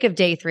 I think of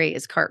day 3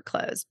 as cart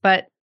close,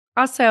 but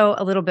also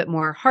a little bit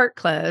more heart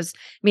close,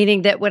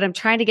 meaning that what I'm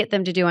trying to get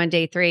them to do on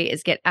day 3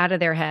 is get out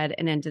of their head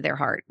and into their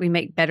heart. We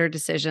make better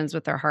decisions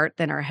with our heart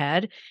than our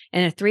head.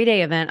 And a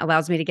 3-day event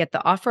allows me to get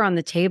the offer on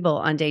the table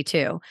on day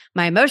 2.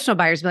 My emotional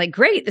buyers be like,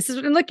 great, this is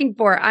what I'm looking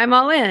for. I'm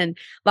all in.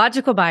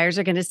 Logical buyers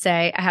are going to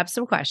say, I have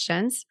some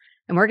questions.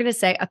 And we're going to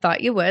say, I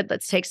thought you would.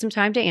 Let's take some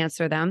time to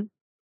answer them.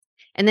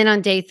 And then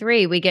on day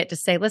 3, we get to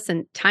say,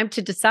 listen, time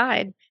to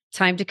decide.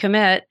 Time to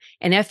commit.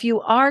 And if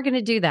you are going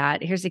to do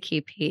that, here's a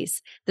key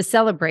piece. The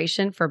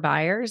celebration for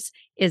buyers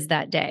is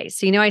that day.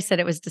 So, I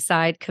said it was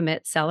decide,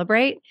 commit,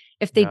 celebrate.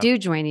 If they do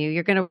join you,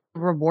 you're going to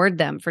reward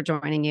them for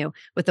joining you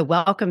with a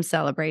welcome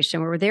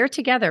celebration where we're there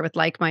together with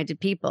like-minded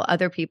people,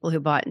 other people who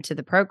bought into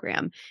the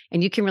program.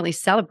 And you can really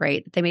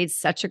celebrate that they made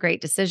such a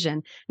great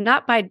decision,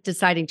 not by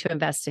deciding to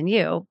invest in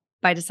you,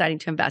 by deciding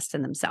to invest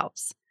in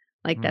themselves.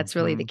 Like that's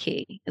really the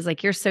key. Is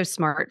like, you're so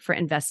smart for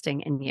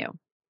investing in you.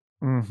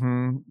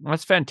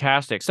 That's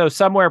fantastic. So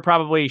somewhere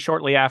probably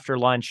shortly after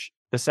lunch,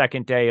 the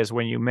second day is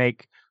when you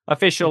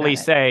officially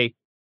say,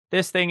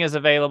 this thing is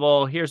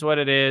available. Here's what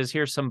it is.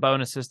 Here's some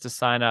bonuses to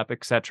sign up,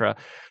 etc.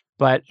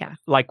 But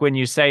like when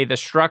you say the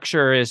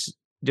structure is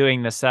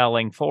doing the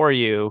selling for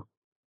you,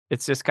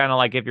 it's just kind of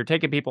like if you're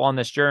taking people on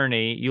this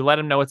journey, you let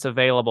them know it's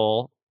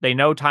available. They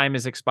know time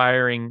is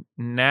expiring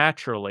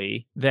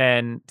naturally,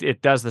 then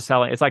it does the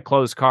selling. It's like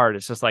closed card.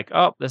 It's just like,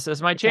 oh, this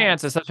is my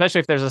chance. Especially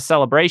if there's a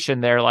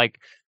celebration there, like,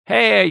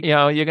 hey,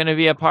 you're going to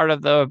be a part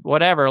of the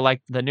whatever,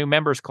 like the new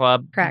members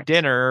club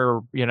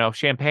dinner, or,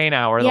 champagne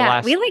hour.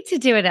 Yeah, we like to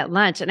do it at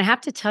lunch. And I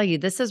have to tell you,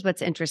 this is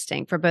what's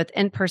interesting for both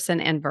in-person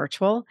and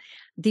virtual.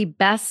 The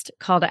best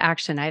call to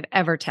action I've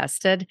ever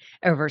tested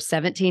over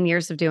 17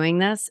 years of doing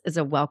this is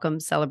a welcome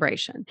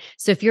celebration.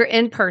 So if you're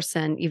in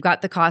person, you've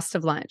got the cost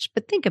of lunch,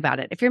 but think about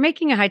it. If you're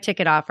making a high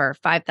ticket offer,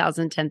 $5,000,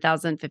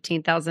 $10,000,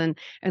 $15,000,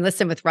 and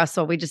listen, with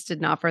Russell, we just did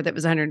an offer that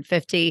was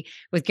 $150,000.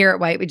 With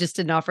Garrett White, we just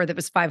did an offer that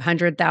was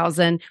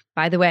 $500,000.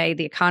 By the way,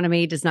 the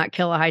economy does not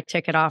kill a high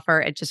ticket offer.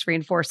 It just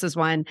reinforces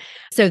one.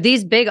 So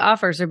these big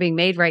offers are being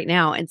made right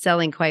now and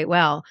selling quite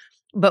well.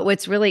 But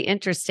what's really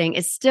interesting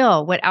is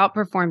still what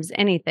outperforms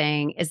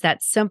anything is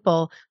that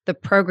simple, the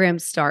program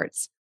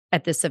starts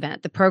at this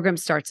event. The program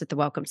starts at the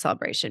welcome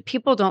celebration.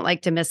 People don't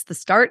like to miss the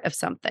start of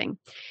something.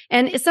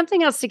 And it's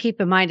something else to keep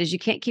in mind is you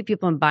can't keep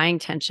people in buying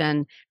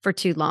tension for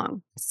too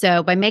long.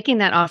 So by making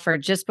that offer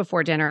just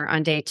before dinner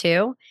on day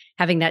 2,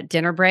 having that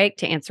dinner break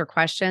to answer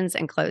questions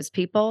and close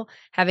people,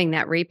 having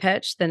that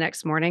repitch the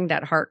next morning,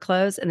 that heart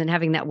close, and then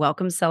having that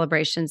welcome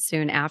celebration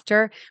soon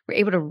after, we're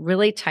able to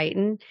really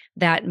tighten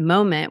that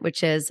moment,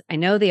 which is, I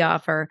know the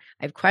offer,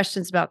 I have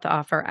questions about the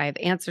offer, I have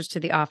answers to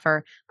the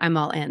offer, I'm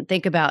all in.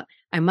 Think about,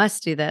 I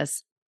must do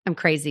this. I'm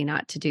crazy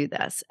not to do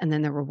this. And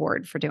then the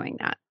reward for doing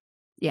that.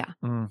 Yeah.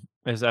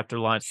 Is after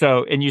lunch.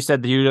 So, and you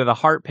said you do the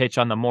heart pitch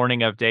on the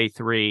morning of day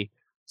 3.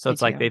 So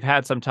it's like they've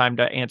had some time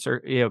to answer,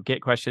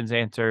 get questions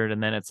answered.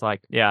 And then it's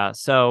like, yeah.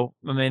 So,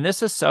 I mean,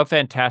 this is so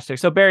fantastic.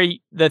 So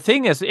Bari, the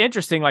thing is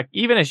interesting, like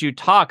even as you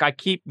talk, I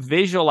keep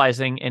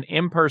visualizing an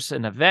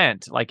in-person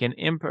event.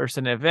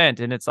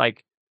 And it's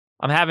like,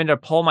 I'm having to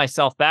pull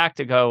myself back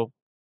to go,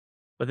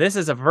 but this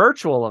is a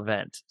virtual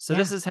event. So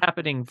this is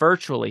happening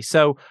virtually.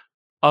 So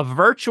a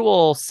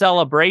virtual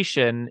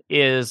celebration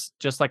is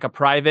just like a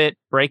private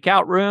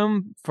breakout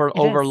room for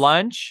over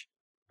lunch.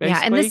 Basically.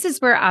 Yeah. And this is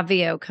where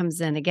Avio comes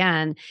in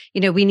again.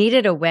 We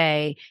needed a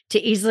way to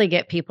easily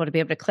get people to be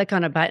able to click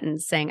on a button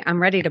saying,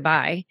 I'm ready to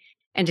buy,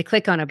 and to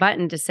click on a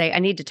button to say, I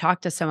need to talk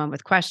to someone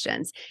with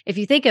questions. If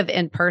you think of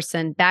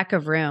in-person, back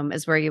of room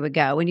is where you would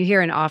go. When you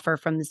hear an offer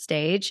from the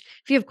stage,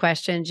 if you have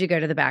questions, you go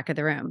to the back of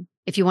the room.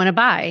 If you want to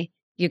buy,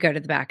 you go to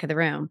the back of the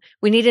room.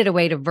 We needed a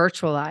way to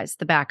virtualize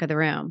the back of the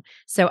room.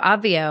 So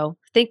Avio,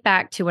 think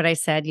back to what I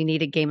said, you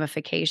need a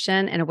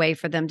gamification and a way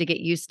for them to get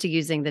used to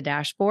using the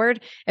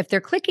dashboard. If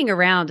they're clicking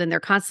around and they're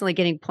constantly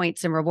getting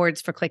points and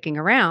rewards for clicking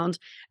around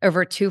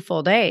over 2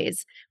 full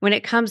days, when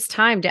it comes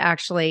time to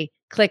actually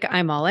click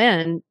I'm all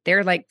in,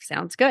 they're like,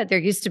 sounds good. They're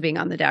used to being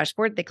on the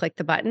dashboard. They click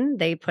the button,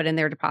 they put in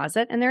their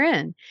deposit, and they're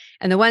in.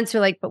 And the ones who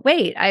are like, but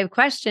wait, I have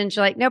questions,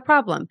 you're like, no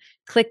problem.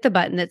 Click the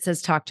button that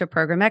says talk to a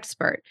program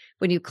expert.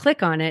 When you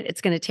click on it, it's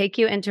going to take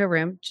you into a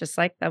room, just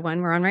like the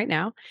one we're on right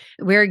now,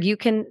 where you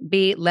can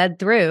be led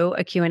through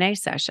a Q&A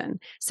session.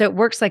 So it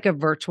works like a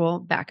virtual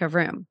back of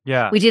room.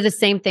 Yeah. We do the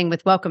same thing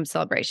with welcome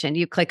celebration.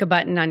 You click a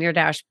button on your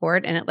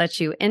dashboard and it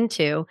lets you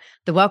into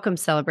the welcome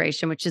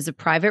celebration, which is a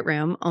private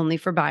room only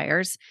for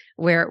buyers,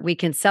 where we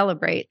can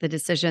celebrate the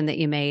decision that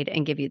you made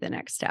and give you the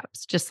next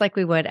steps, just like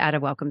we would at a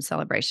welcome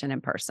celebration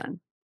in person.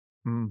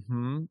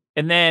 Mm-hmm.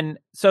 And then,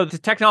 so the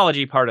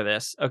technology part of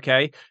this,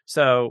 okay?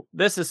 So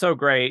this is so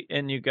great.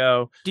 And you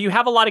go, do you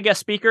have a lot of guest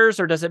speakers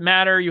or does it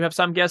matter? You have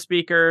some guest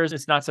speakers.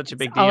 It's not such a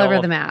big deal. All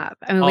over the map.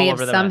 I mean, All we have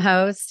over the some map.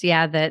 hosts. We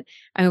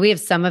have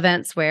some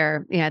events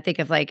where, I think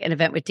of like an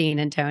event with Dean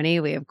and Tony.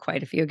 We have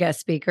quite a few guest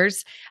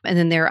speakers. And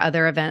then there are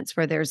other events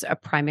where there's a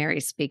primary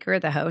speaker,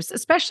 the host,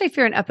 especially if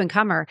you're an up and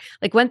comer.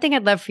 Like one thing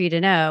I'd love for you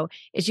to know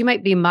is you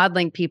might be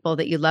modeling people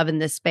that you love in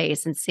this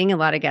space and seeing a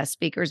lot of guest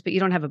speakers, but you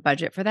don't have a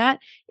budget for that.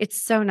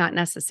 It's so not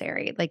necessary.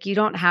 Like you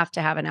don't have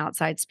to have an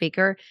outside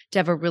speaker to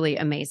have a really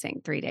amazing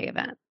 3-day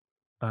event.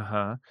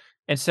 Uh-huh.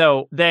 And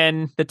so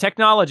then the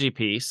technology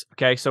piece,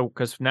 okay, so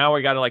because now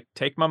we got to like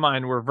take my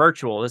mind, we're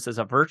virtual. This is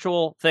a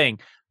virtual thing.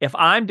 If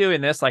I'm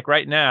doing this, like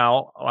right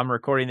now, I'm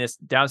recording this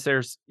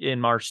downstairs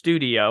in our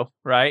studio,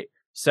 right?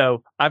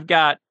 So I've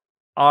got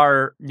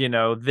I'm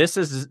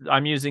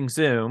using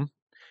Zoom.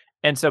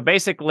 And so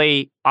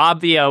basically,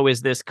 Avio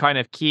is this kind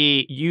of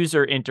key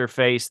user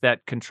interface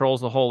that controls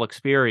the whole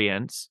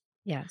experience.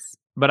 Yes.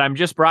 But I'm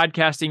just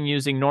broadcasting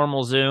using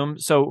normal Zoom.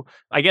 So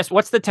I guess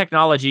what's the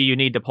technology you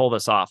need to pull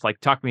this off? Like,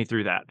 talk me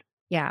through that.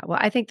 Yeah, well,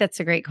 I think that's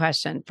a great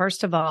question.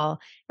 First of all,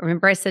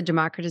 remember I said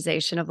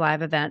democratization of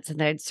live events, and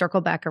then I'd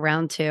circle back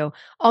around to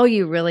all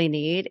you really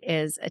need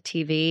is a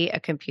TV, a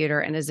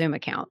computer, and a Zoom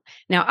account.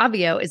 Now,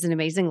 Avio is an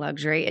amazing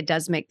luxury. It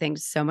does make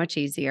things so much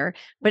easier,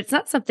 but it's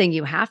not something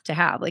you have to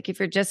have. Like if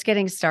you're just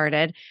getting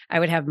started, I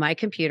would have my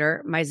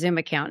computer, my Zoom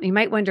account. You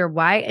might wonder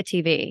why a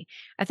TV.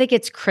 I think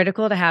it's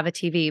critical to have a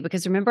TV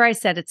because remember I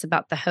said it's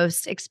about the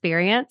host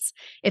experience.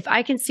 If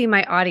I can see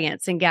my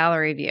audience in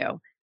gallery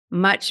view,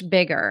 much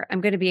bigger.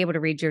 I'm going to be able to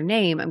read your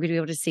name. I'm going to be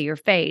able to see your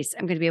face.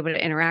 I'm going to be able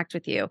to interact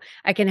with you.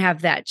 I can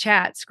have that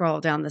chat scroll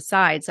down the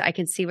side so I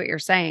can see what you're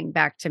saying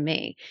back to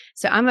me.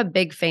 So I'm a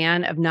big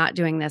fan of not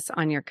doing this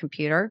on your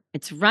computer.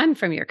 It's run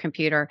from your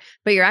computer,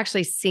 but you're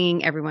actually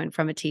seeing everyone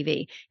from a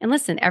TV. And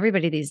listen,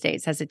 everybody these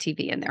days has a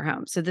TV in their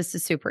home. So this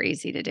is super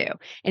easy to do.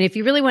 And if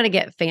you really want to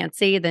get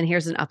fancy, then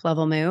here's an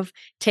up-level move.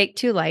 Take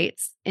 2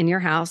 lights in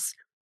your house,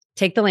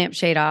 take the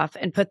lampshade off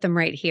and put them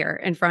right here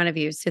in front of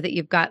you so that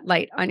you've got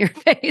light on your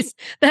face.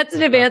 That's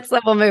an advanced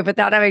level move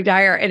without having to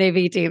hire an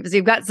AV team. So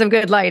you've got some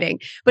good lighting.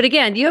 But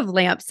again, you have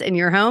lamps in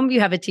your home. You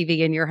have a TV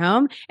in your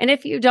home. And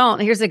if you don't,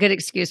 here's a good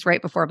excuse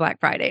right before Black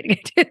Friday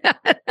to do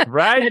that.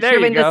 Right, Not there sure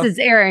you when go. this is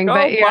airing. Go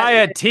but buy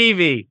a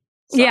TV.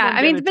 Yeah,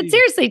 I mean, but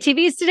seriously,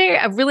 TVs today,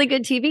 a really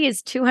good TV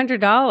is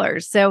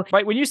 $200. So,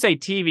 right, when you say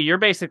TV, you're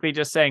basically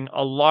just saying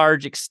a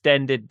large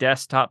extended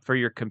desktop for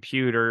your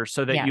computer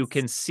so that you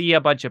can see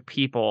a bunch of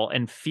people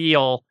and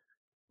feel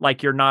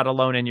like you're not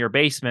alone in your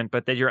basement,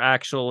 but that you're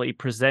actually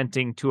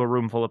presenting to a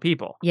room full of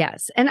people.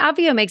 Yes. And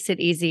Avio makes it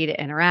easy to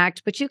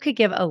interact, but you could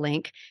give a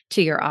link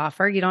to your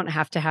offer. You don't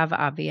have to have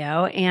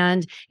Avio.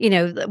 And,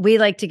 we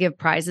like to give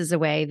prizes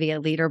away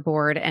via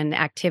leaderboard and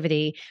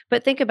activity.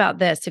 But think about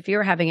this. If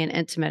you're having an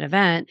intimate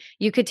event,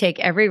 you could take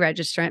every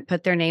registrant,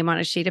 put their name on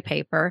a sheet of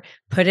paper,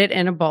 put it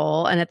in a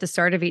bowl, and at the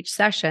start of each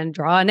session,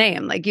 draw a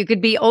name. Like you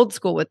could be old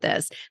school with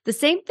this. The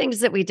same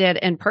things that we did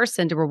in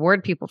person to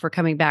reward people for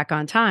coming back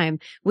on time,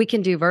 we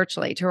can do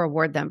virtually to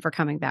reward them for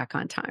coming back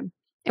on time.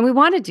 And we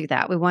want to do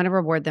that. We want to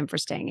reward them for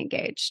staying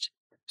engaged.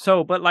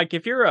 So, but like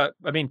if you're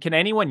can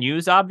anyone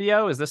use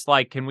Avio? Is this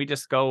like, can we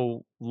just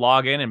go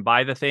log in and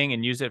buy the thing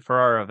and use it for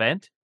our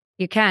event?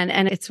 You can,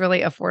 and it's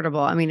really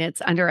affordable. I mean,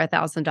 it's under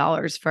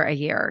 $1,000 for a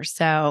year.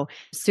 So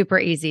super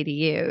easy to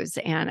use.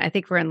 And I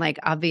think we're in like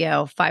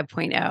Avio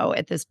 5.0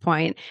 at this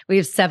point. We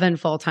have 7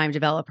 full-time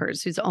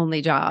developers whose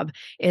only job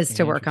is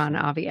to work on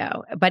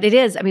Avio. But it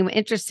is,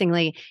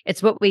 interestingly,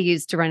 it's what we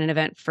use to run an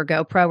event for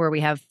GoPro where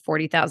we have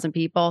 40,000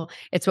 people.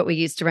 It's what we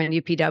use to run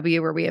UPW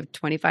where we have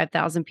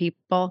 25,000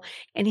 people.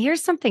 And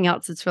here's something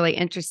else that's really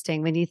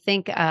interesting. When you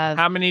think of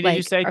how many did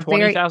you say?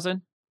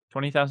 20,000?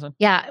 20,000?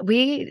 Yeah,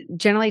 we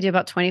generally do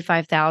about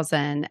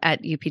 25,000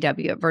 at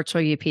UPW, at virtual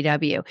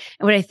UPW. And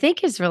what I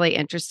think is really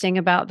interesting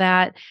about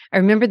that, I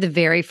remember the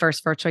very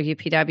first virtual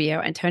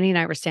UPW, and Tony and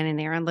I were standing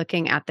there and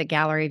looking at the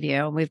gallery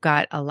view. And we've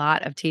got a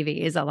lot of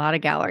TVs, a lot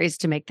of galleries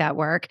to make that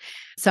work.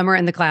 Some are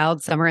in the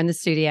cloud, some are in the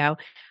studio.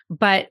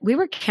 But we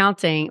were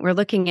counting, we're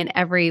looking in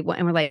every one,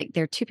 and we're like,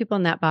 there are 2 people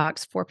in that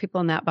box, 4 people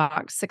in that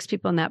box, 6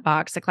 people in that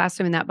box, a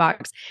classroom in that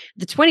box.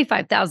 The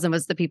 25,000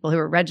 was the people who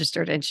were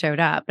registered and showed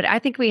up. But I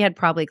think we had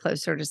probably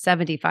closer to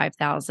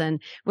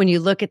 75,000 when you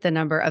look at the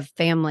number of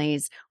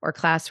families or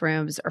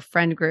classrooms or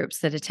friend groups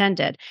that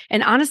attended.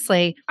 And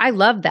honestly, I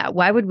love that.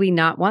 Why would we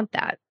not want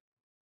that?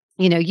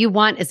 You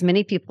want as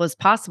many people as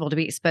possible to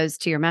be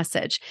exposed to your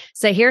message.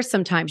 So here's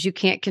sometimes you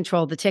can't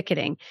control the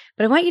ticketing,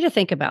 but I want you to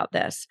think about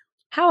this.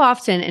 How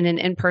often in an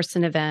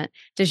in-person event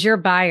does your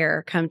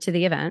buyer come to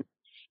the event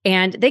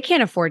and they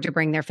can't afford to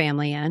bring their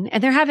family in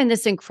and they're having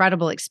this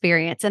incredible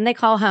experience and they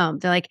call home.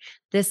 They're like,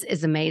 this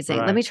is amazing.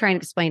 Right. Let me try and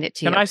explain it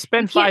to you. Can I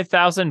spend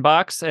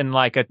 $5,000 in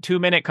like a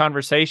 2-minute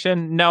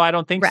conversation? No, I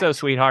don't think so,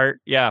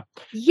 sweetheart. Yeah.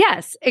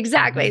 Yes,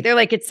 exactly. They're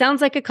like, it sounds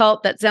like a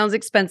cult. That sounds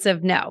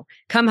expensive. No,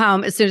 come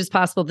home as soon as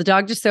possible. The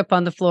dog just soap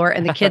on the floor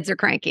and the kids are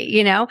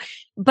cranky,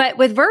 But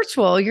with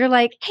virtual, you're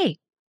like, hey,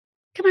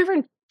 come over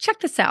and check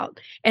this out.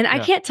 And I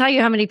can't tell you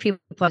how many people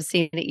I've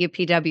seen at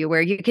UPW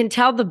where you can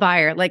tell the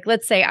buyer, like,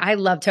 let's say I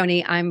love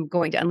Tony, I'm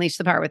going to unleash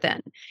the power within.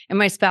 And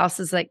my spouse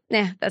is like,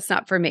 nah, that's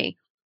not for me.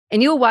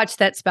 And you'll watch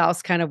that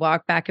spouse kind of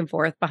walk back and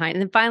forth behind.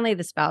 And then finally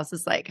the spouse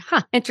is like,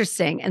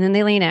 interesting. And then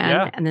they lean in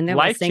and then they're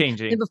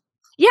life-changing.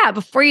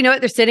 Before you know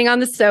it, they're sitting on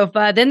the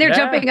sofa. Then they're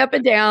jumping up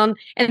and down.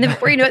 And then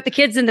before you know it, the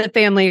kids and the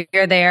family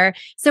are there.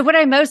 So what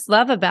I most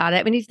love about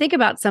it, when you think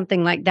about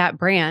something like that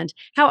brand,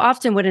 how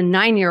often would a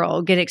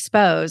 9-year-old get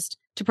exposed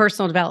to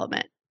personal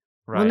development?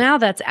 Right. Well, now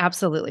that's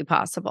absolutely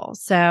possible.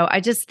 So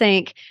I just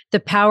think the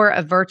power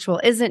of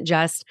virtual isn't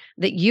just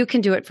that you can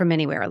do it from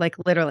anywhere, like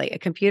literally a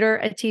computer,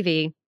 a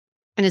TV,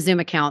 and a Zoom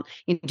account.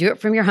 You can do it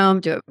from your home,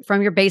 do it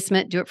from your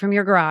basement, do it from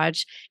your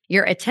garage.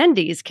 Your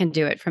attendees can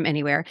do it from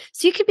anywhere.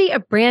 So you could be a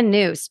brand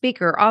new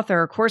speaker,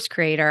 author, or course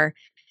creator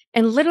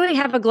and literally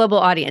have a global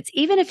audience,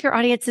 even if your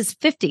audience is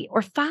 50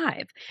 or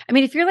 5. I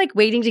mean, if you're like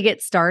waiting to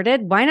get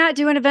started, why not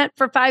do an event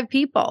for 5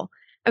 people?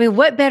 I mean,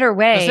 what better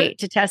way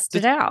to test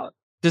it out?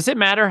 Does it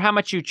matter how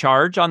much you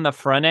charge on the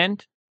front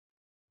end?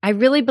 I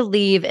really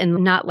believe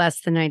in not less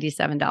than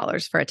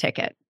 $97 for a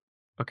ticket.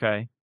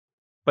 Okay.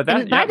 But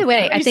that, by the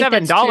way, I think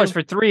that's $37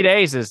 for 3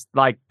 days is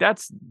like,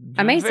 that's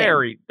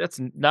amazing. That's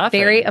nothing.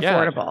 Very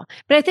affordable.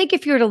 But I think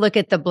if you were to look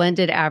at the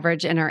blended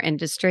average in our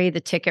industry, the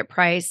ticket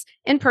price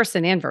in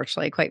person and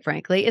virtually, quite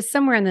frankly, is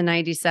somewhere in the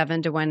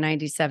 $97 to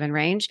 $197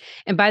 range.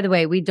 And by the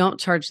way, we don't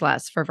charge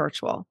less for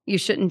virtual. You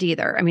shouldn't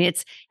either. I mean,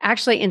 it's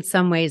actually in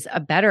some ways a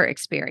better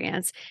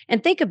experience.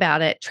 And think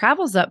about it.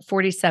 Travel's up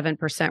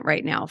 47%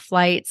 right now.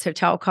 Flights,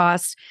 hotel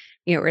costs.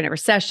 We're in a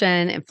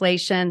recession,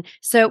 inflation.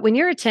 So when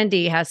your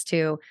attendee has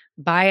to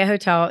buy a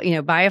hotel,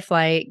 buy a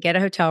flight, get a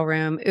hotel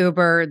room,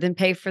 Uber, then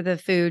pay for the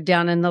food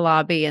down in the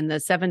lobby and the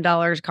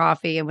 $7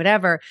 coffee and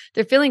whatever,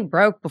 they're feeling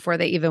broke before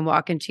they even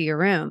walk into your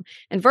room.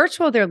 And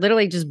virtual, they're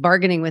literally just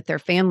bargaining with their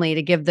family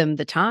to give them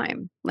the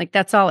time. Like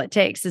that's all it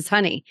takes is,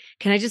 honey,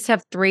 can I just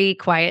have 3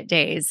 quiet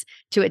days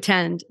to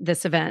attend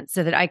this event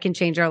so that I can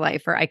change our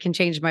life or I can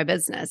change my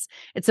business?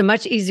 It's a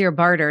much easier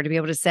barter to be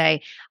able to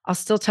say, I'll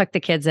still tuck the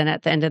kids in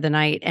at the end of the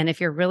night. And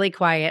if you're really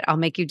quiet, I'll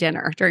make you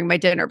dinner during my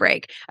dinner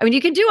break. I mean,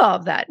 you can do all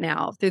of that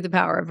now through the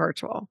power of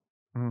virtual.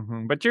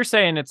 Mm-hmm. But you're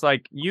saying it's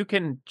like you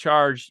can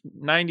charge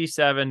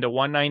 $97 to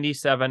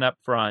 $197 up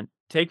front,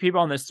 take people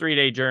on this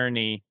 3-day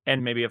journey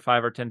and maybe a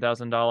 $5,000 or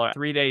 $10,000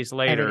 3 days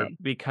later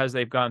because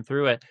they've gone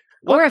through it.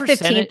 Or a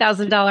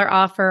 $15,000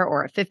 offer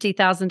or a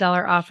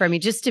 $50,000 offer. I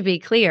mean, just to be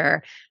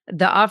clear,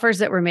 the offers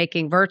that we're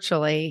making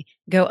virtually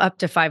go up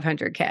to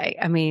 $500K.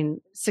 I mean,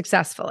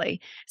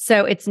 successfully.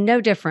 So it's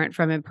no different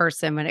from in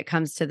person when it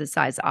comes to the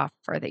size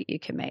offer that you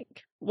can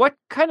make. What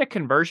kind of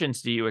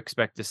conversions do you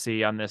expect to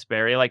see on this,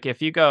 Bari? Like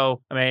if you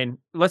go, I mean,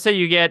 let's say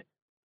you get,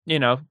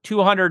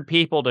 200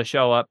 people to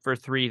show up for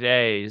 3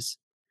 days.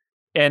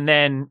 And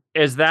then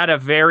is that a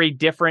very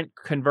different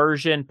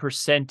conversion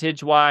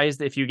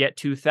percentage-wise if you get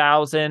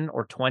 2,000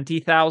 or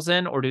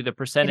 20,000, or do the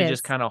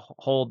percentages kind of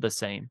hold the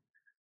same?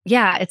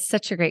 Yeah, it's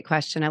such a great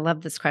question. I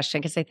love this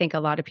question because I think a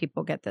lot of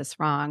people get this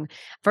wrong.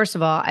 First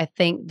of all, I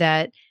think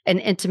that an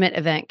intimate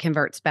event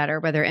converts better,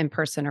 whether in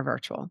person or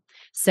virtual.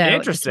 So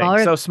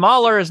interesting. So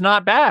smaller is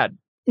not bad.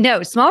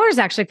 No, smaller is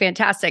actually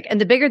fantastic. And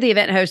the bigger the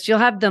event host, you'll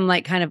have them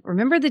like kind of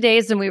remember the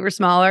days when we were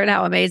smaller and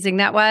how amazing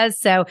that was.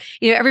 So,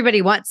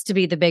 everybody wants to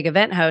be the big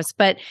event host,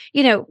 but,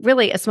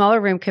 really a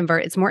smaller room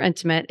it's more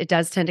intimate. It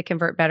does tend to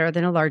convert better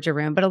than a larger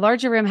room, but a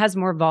larger room has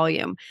more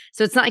volume.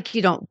 So it's not like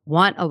you don't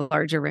want a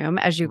larger room.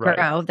 As you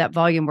grow, that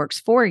volume works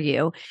for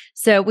you.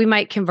 So we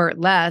might convert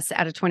less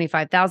at a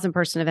 25,000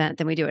 person event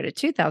than we do at a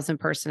 2,000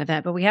 person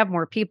event, but we have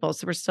more people.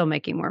 So we're still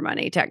making more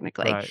money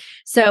technically.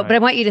 But I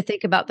want you to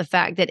think about the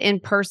fact that in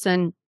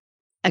person,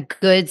 a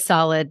good,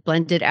 solid,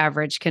 blended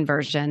average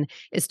conversion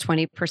is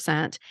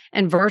 20%.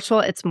 And virtual,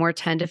 it's more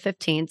 10 to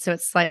 15, so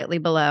it's slightly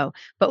below.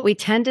 But we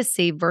tend to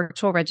see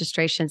virtual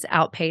registrations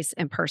outpace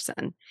in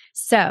person.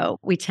 So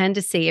we tend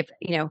to see if,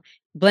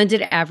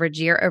 blended average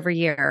year over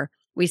year,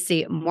 we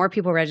see more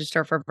people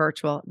register for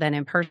virtual than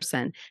in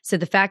person. So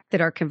the fact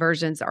that our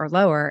conversions are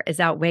lower is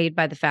outweighed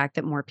by the fact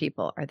that more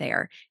people are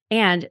there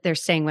and they're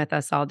staying with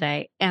us all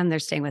day and they're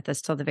staying with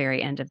us till the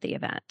very end of the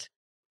event.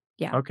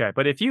 Yeah. Okay.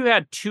 But if you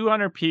had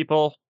 200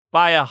 people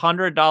buy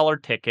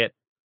 $100 ticket,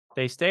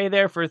 they stay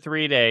there for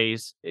 3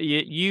 days,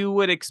 you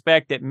would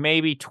expect that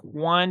maybe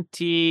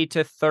 20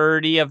 to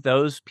 30 of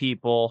those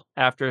people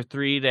after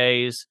 3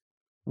 days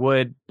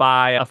would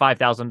buy a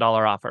 $5,000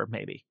 offer,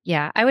 maybe.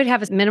 Yeah, I would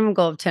have a minimum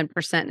goal of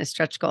 10% and a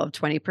stretch goal of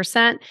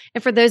 20%.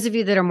 And for those of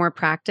you that are more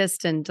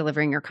practiced in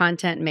delivering your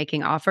content and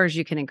making offers,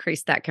 you can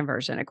increase that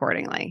conversion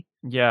accordingly.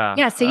 Yeah.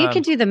 Yeah, so you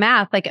can do the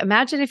math. Like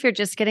imagine if you're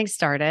just getting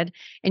started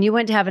and you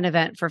went to have an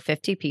event for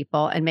 50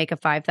 people and make a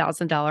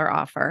 $5,000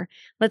 offer.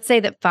 Let's say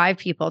that 5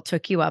 people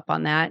took you up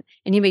on that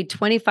and you made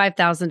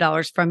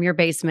 $25,000 from your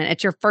basement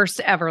at your first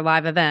ever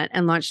live event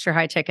and launched your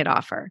high ticket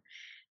offer.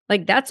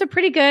 Like that's a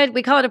pretty good,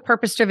 we call it a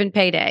purpose-driven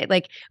payday.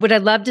 Like what I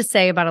love to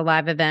say about a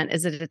live event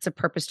is that it's a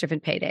purpose-driven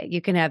payday. You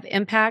can have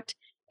impact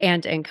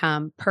and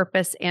income,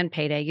 purpose and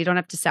payday. You don't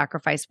have to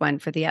sacrifice one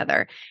for the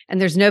other. And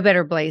there's no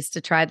better place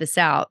to try this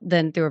out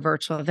than through a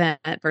virtual event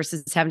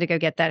versus having to go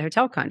get that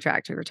hotel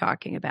contract we were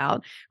talking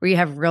about, where you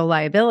have real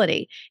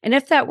liability. And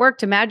if that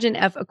worked, imagine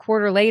if a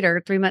quarter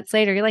later, 3 months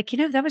later, you're like,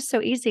 that was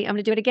so easy. I'm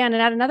going to do it again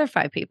and add another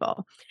 5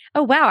 people.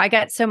 Oh, wow, I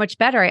got so much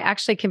better. I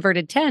actually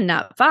converted 10,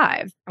 not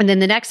 5. And then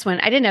the next one,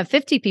 I didn't have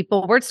 50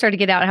 people. Word started to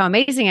get out how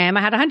amazing I am.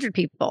 I had 100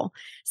 people.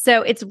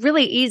 So it's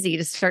really easy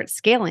to start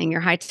scaling your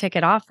high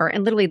ticket offer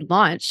and literally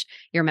launch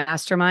your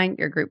mastermind,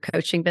 your group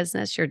coaching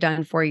business, your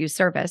done for you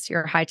service,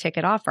 your high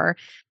ticket offer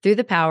through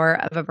the power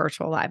of a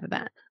virtual live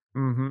event.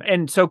 Mm-hmm.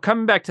 And so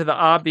coming back to the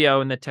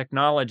audio and the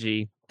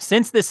technology,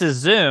 since this is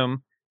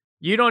Zoom,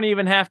 you don't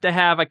even have to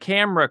have a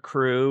camera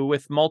crew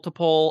with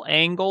multiple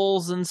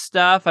angles and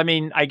stuff. I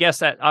mean, I guess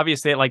that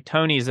obviously at like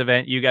Tony's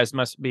event, you guys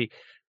must be,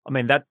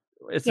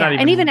 it's not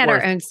even. And even at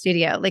our own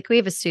studio, like we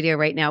have a studio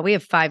right now, we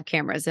have 5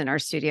 cameras in our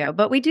studio,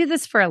 but we do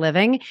this for a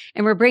living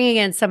and we're bringing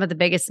in some of the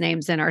biggest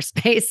names in our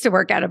space to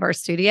work out of our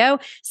studio.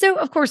 So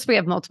of course we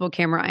have multiple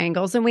camera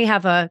angles and we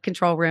have a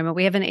control room and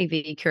we have an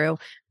AV crew,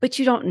 but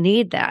you don't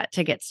need that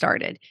to get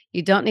started.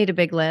 You don't need a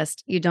big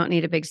list. You don't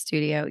need a big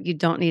studio. You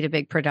don't need a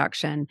big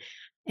production.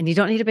 And you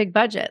don't need a big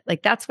budget.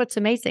 Like that's what's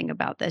amazing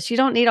about this. You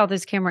don't need all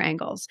those camera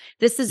angles.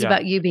 This is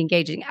about you being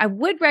engaging. I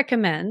would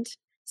recommend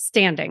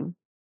standing.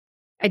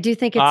 I do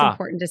think it's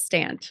important to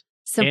stand.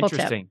 Simple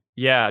interesting. tip.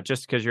 Yeah,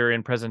 just because you're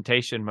in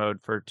presentation mode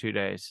for 2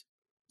 days.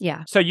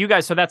 Yeah. So you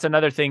guys, so that's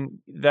another thing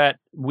that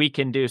we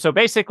can do. So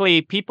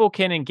basically, people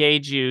can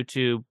engage you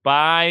to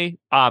buy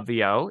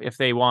Avio if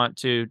they want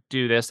to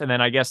do this. And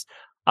then I guess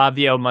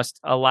Avio must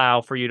allow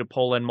for you to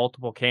pull in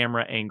multiple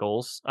camera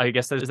angles. I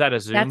guess, is that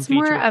a Zoom That's feature?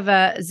 more of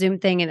a Zoom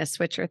thing and a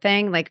switcher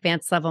thing, like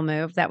advanced level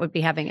move. That would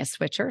be having a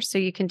switcher. So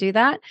you can do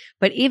that.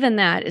 But even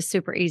that is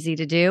super easy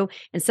to do.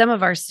 And some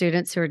of our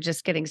students who are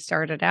just getting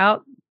started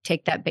out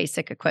take that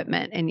basic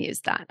equipment and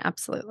use that.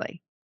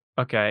 Absolutely.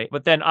 Okay.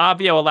 But then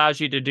Avio allows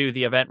you to do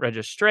the event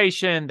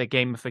registration, the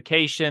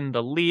gamification,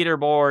 the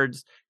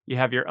leaderboards. You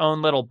have your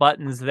own little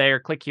buttons there.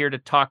 Click here to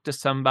talk to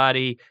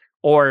somebody.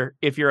 Or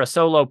if you're a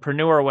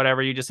solopreneur or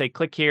whatever, you just say,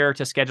 click here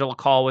to schedule a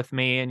call with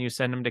me and you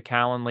send them to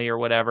Calendly or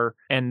whatever.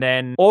 And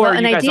then,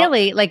 and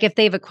ideally, like if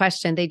they have a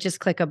question, they just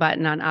click a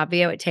button on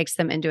Avio. It takes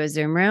them into a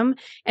Zoom room.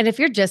 And if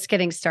you're just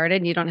getting started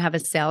and you don't have a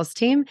sales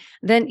team,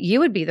 then you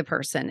would be the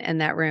person in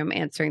that room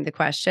answering the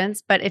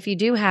questions. But if you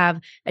do have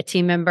a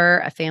team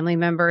member, a family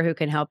member who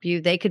can help you,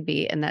 they could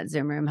be in that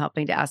Zoom room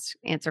helping to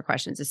answer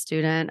questions, a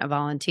student, a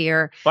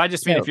volunteer. Well, I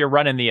just mean if you're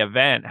running the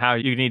event, how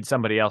you need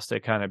somebody else to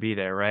kind of be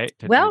there, right?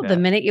 Well, the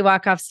minute you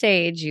walk off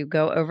stage, you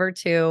go over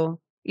to,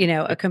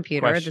 a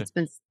computer that's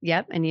been,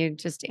 and you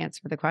just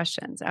answer the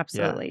questions.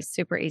 Absolutely. Yeah.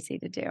 Super easy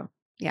to do.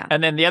 Yeah.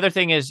 And then the other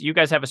thing is you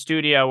guys have a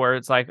studio where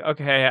it's like,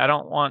 okay, I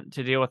don't want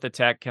to deal with the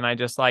tech. Can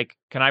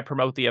I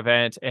promote the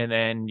event and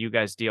then you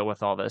guys deal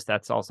with all this?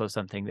 That's also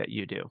something that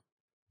you do.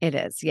 It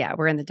is. Yeah.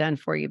 We're in the done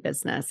for you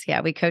business. Yeah.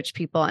 We coach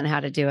people on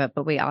how to do it,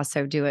 but we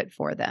also do it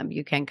for them.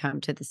 You can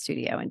come to the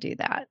studio and do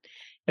that.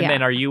 And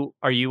then are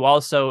you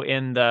also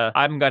in the,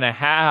 I'm going to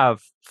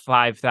have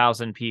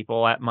 5,000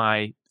 people at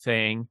my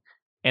thing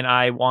and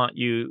I want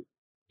you,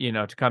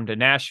 to come to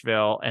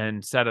Nashville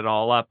and set it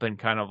all up and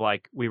kind of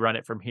like we run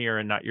it from here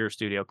and not your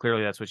studio.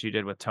 Clearly that's what you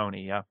did with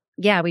Tony. Yeah.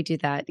 Yeah, we do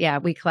that. Yeah,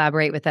 we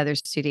collaborate with other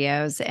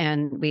studios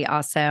and we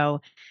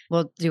also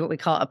will do what we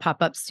call a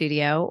pop-up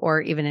studio or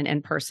even an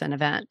in-person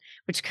event,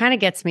 which kind of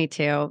gets me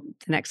to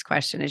the next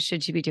question is,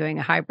 should you be doing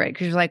a hybrid?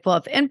 Because you're like, well,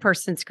 if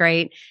in-person's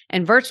great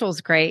and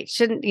virtual's great,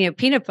 shouldn't,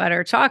 peanut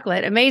butter,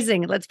 chocolate,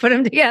 amazing, let's put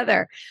them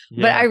together.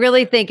 Yeah. But I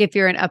really think if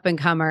you're an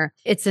up-and-comer,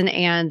 it's an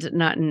and,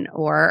 not an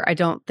or. I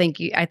think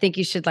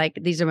you should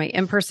these are my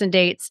in-person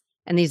dates.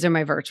 and these are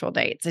my virtual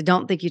dates. I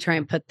don't think you try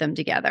and put them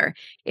together.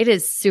 It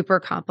is super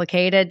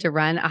complicated to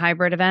run a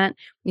hybrid event.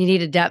 You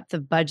need a depth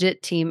of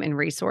budget, team, and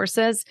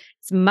resources.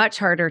 It's much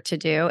harder to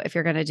do if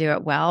you're going to do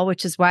it well,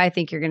 which is why I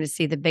think you're going to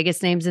see the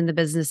biggest names in the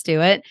business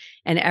do it,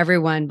 and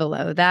everyone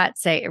below that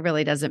say it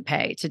really doesn't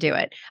pay to do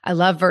it. I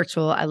love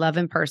virtual. I love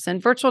in person.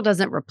 Virtual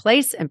doesn't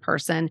replace in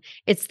person.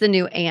 It's the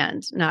new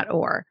and, not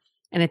or.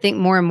 And I think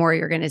more and more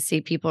you're going to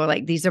see people are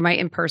like, these are my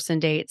in-person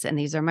dates and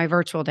these are my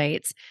virtual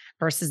dates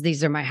versus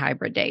these are my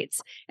hybrid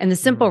dates. And the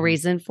simple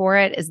reason for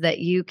it is that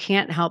you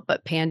can't help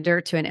but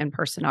pander to an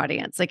in-person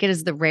audience. Like, it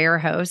is the rare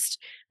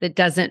host that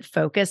doesn't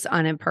focus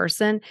on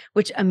in-person,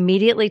 which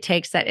immediately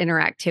takes that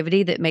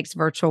interactivity that makes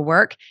virtual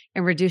work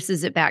and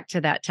reduces it back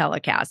to that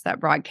telecast, that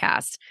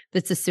broadcast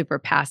that's a super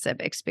passive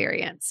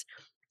experience.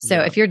 So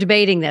if you're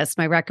debating this,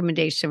 my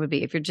recommendation would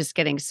be, if you're just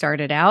getting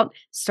started out,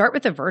 start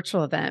with a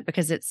virtual event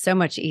because it's so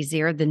much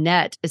easier. The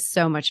net is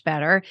so much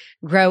better.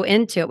 Grow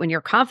into it. When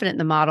you're confident in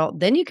the model,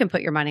 then you can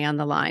put your money on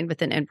the line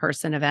with an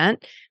in-person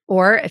event.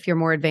 Or if you're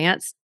more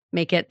advanced,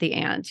 make it the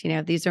and.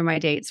 These are my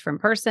dates for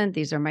in-person.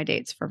 These are my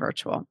dates for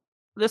virtual.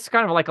 This is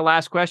kind of like a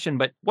last question,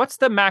 but what's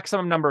the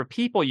maximum number of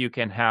people you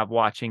can have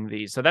watching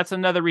these? So that's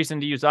another reason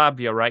to use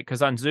Obvio, right?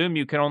 Because on Zoom,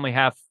 you can only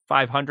have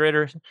 500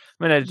 or,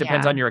 it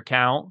depends on your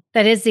account.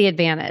 That is the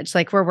advantage.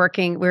 Like,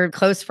 we're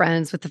close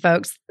friends with the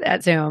folks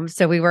at Zoom.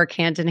 So we work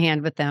hand in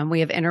hand with them. We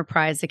have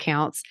enterprise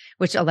accounts,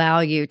 which allow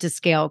you to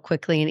scale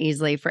quickly and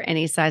easily for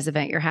any size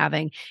event you're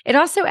having. It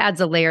also adds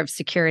a layer of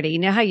security. You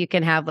know how you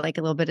can have like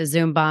a little bit of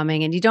Zoom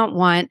bombing, and you don't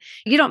mind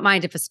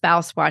if a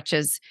spouse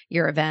watches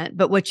your event,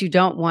 but what you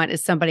don't want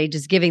is somebody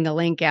just giving the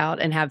link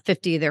out and have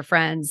 50 of their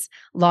friends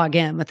log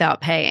in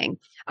without paying.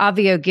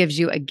 Obvio gives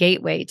you a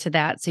gateway to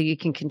that so you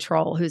can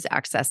control who's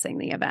accessing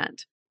the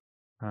event.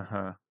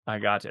 I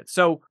got it.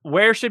 So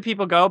where should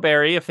people go,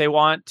 Bari, if they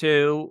want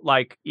to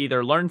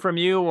either learn from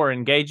you or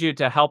engage you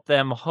to help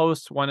them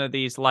host one of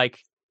these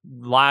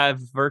live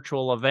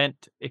virtual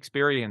event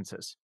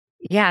experiences?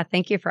 Yeah,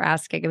 thank you for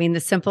asking. I mean,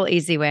 the simple,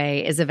 easy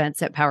way is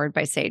events at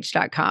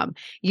poweredbysage.com.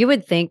 You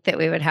would think that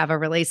we would have a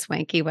really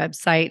swanky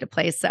website, a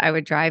place that I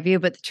would drive you,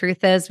 but the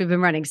truth is we've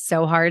been running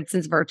so hard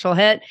since virtual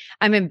hit.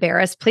 I'm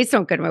embarrassed. Please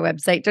don't go to my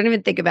website. Don't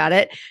even think about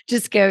it.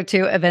 Just go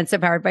to events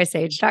at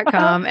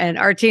poweredbysage.com and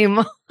our team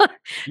will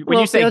when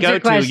you say go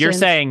to, you're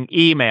saying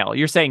email.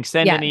 You're saying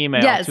send an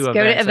email to go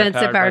to events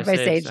at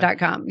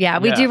poweredbysage.com. Yeah,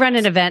 we do run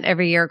an event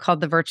every year called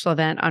the virtual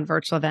event on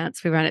virtual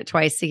events. We run it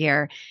twice a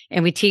year,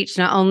 and we teach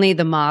not only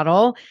the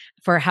model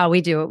for how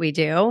we do what we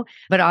do,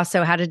 but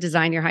also how to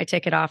design your high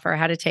ticket offer,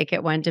 how to take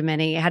it one to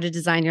many, how to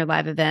design your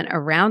live event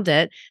around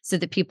it so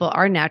that people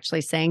are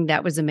naturally saying,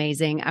 that was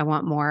amazing, I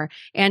want more,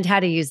 and how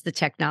to use the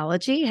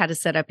technology, how to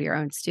set up your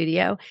own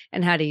studio,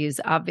 and how to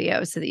use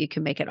Obvio so that you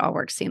can make it all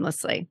work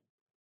seamlessly.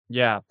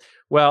 Yeah.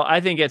 Well,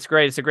 I think it's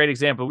great. It's a great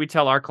example. We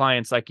tell our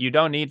clients, you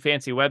don't need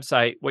fancy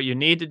website. What you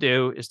need to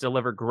do is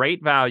deliver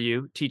great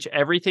value, teach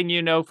everything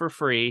you know for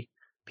free.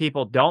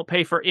 People don't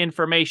pay for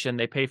information.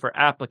 They pay for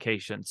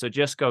application. So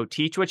just go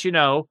teach what you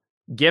know,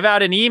 give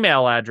out an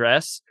email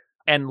address,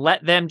 and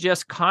let them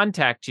just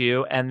contact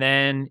you, and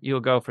then you'll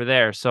go for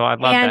there. So I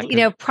love that.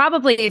 And,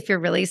 probably if you're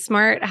really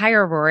smart,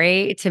 hire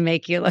Rory to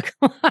make you look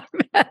a lot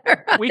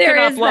better. We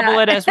can up-level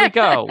it as we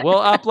go. We'll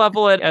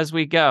up-level it as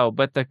we go.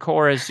 But the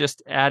core is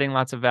just adding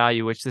lots of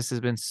value, which this has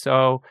been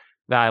so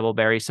valuable,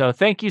 Bari. So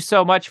thank you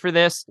so much for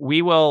this.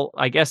 We will,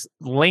 I guess,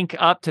 link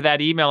up to that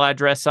email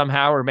address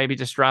somehow, or maybe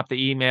just drop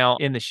the email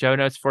in the show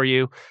notes for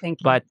you. Thank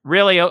you. But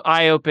really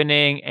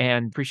eye-opening,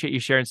 and appreciate you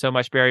sharing so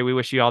much, Bari. We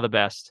wish you all the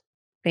best.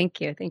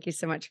 Thank you. Thank you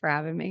so much for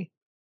having me.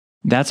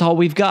 That's all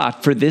we've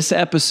got for this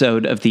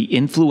episode of the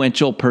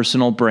Influential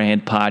Personal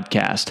Brand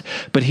Podcast.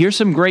 But here's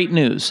some great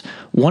news.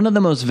 One of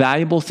the most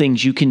valuable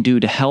things you can do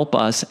to help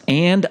us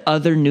and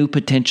other new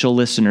potential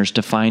listeners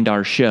to find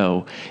our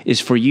show is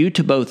for you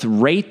to both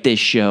rate this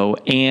show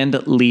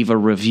and leave a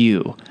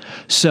review.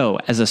 So,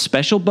 as a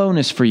special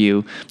bonus for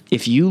you,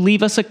 if you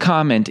leave us a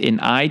comment in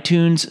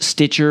iTunes,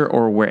 Stitcher,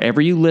 or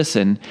wherever you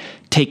listen,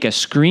 take a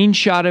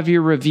screenshot of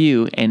your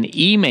review and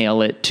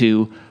email it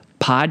to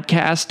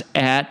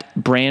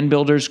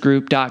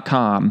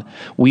podcast@brandbuildersgroup.com.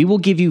 We will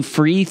give you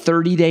free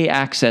 30-day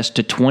access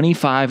to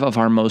 25 of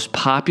our most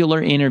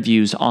popular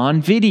interviews on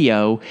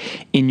video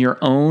in your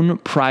own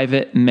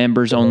private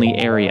members-only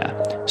area.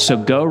 So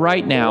go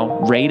right now,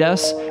 rate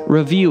us,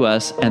 review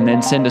us, and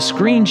then send a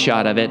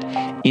screenshot of it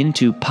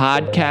into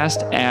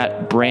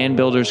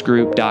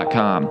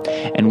podcast@brandbuildersgroup.com.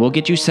 And we'll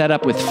get you set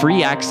up with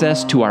free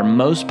access to our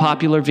most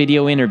popular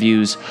video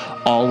interviews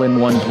all in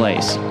one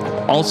place.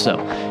 Also,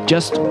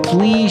 just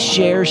please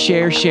share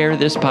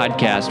this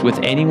podcast with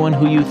anyone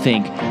who you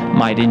think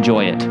might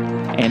enjoy it.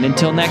 And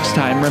until next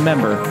time,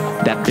 remember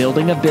that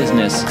building a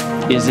business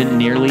isn't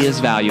nearly as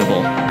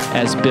valuable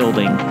as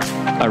building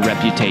a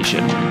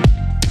reputation.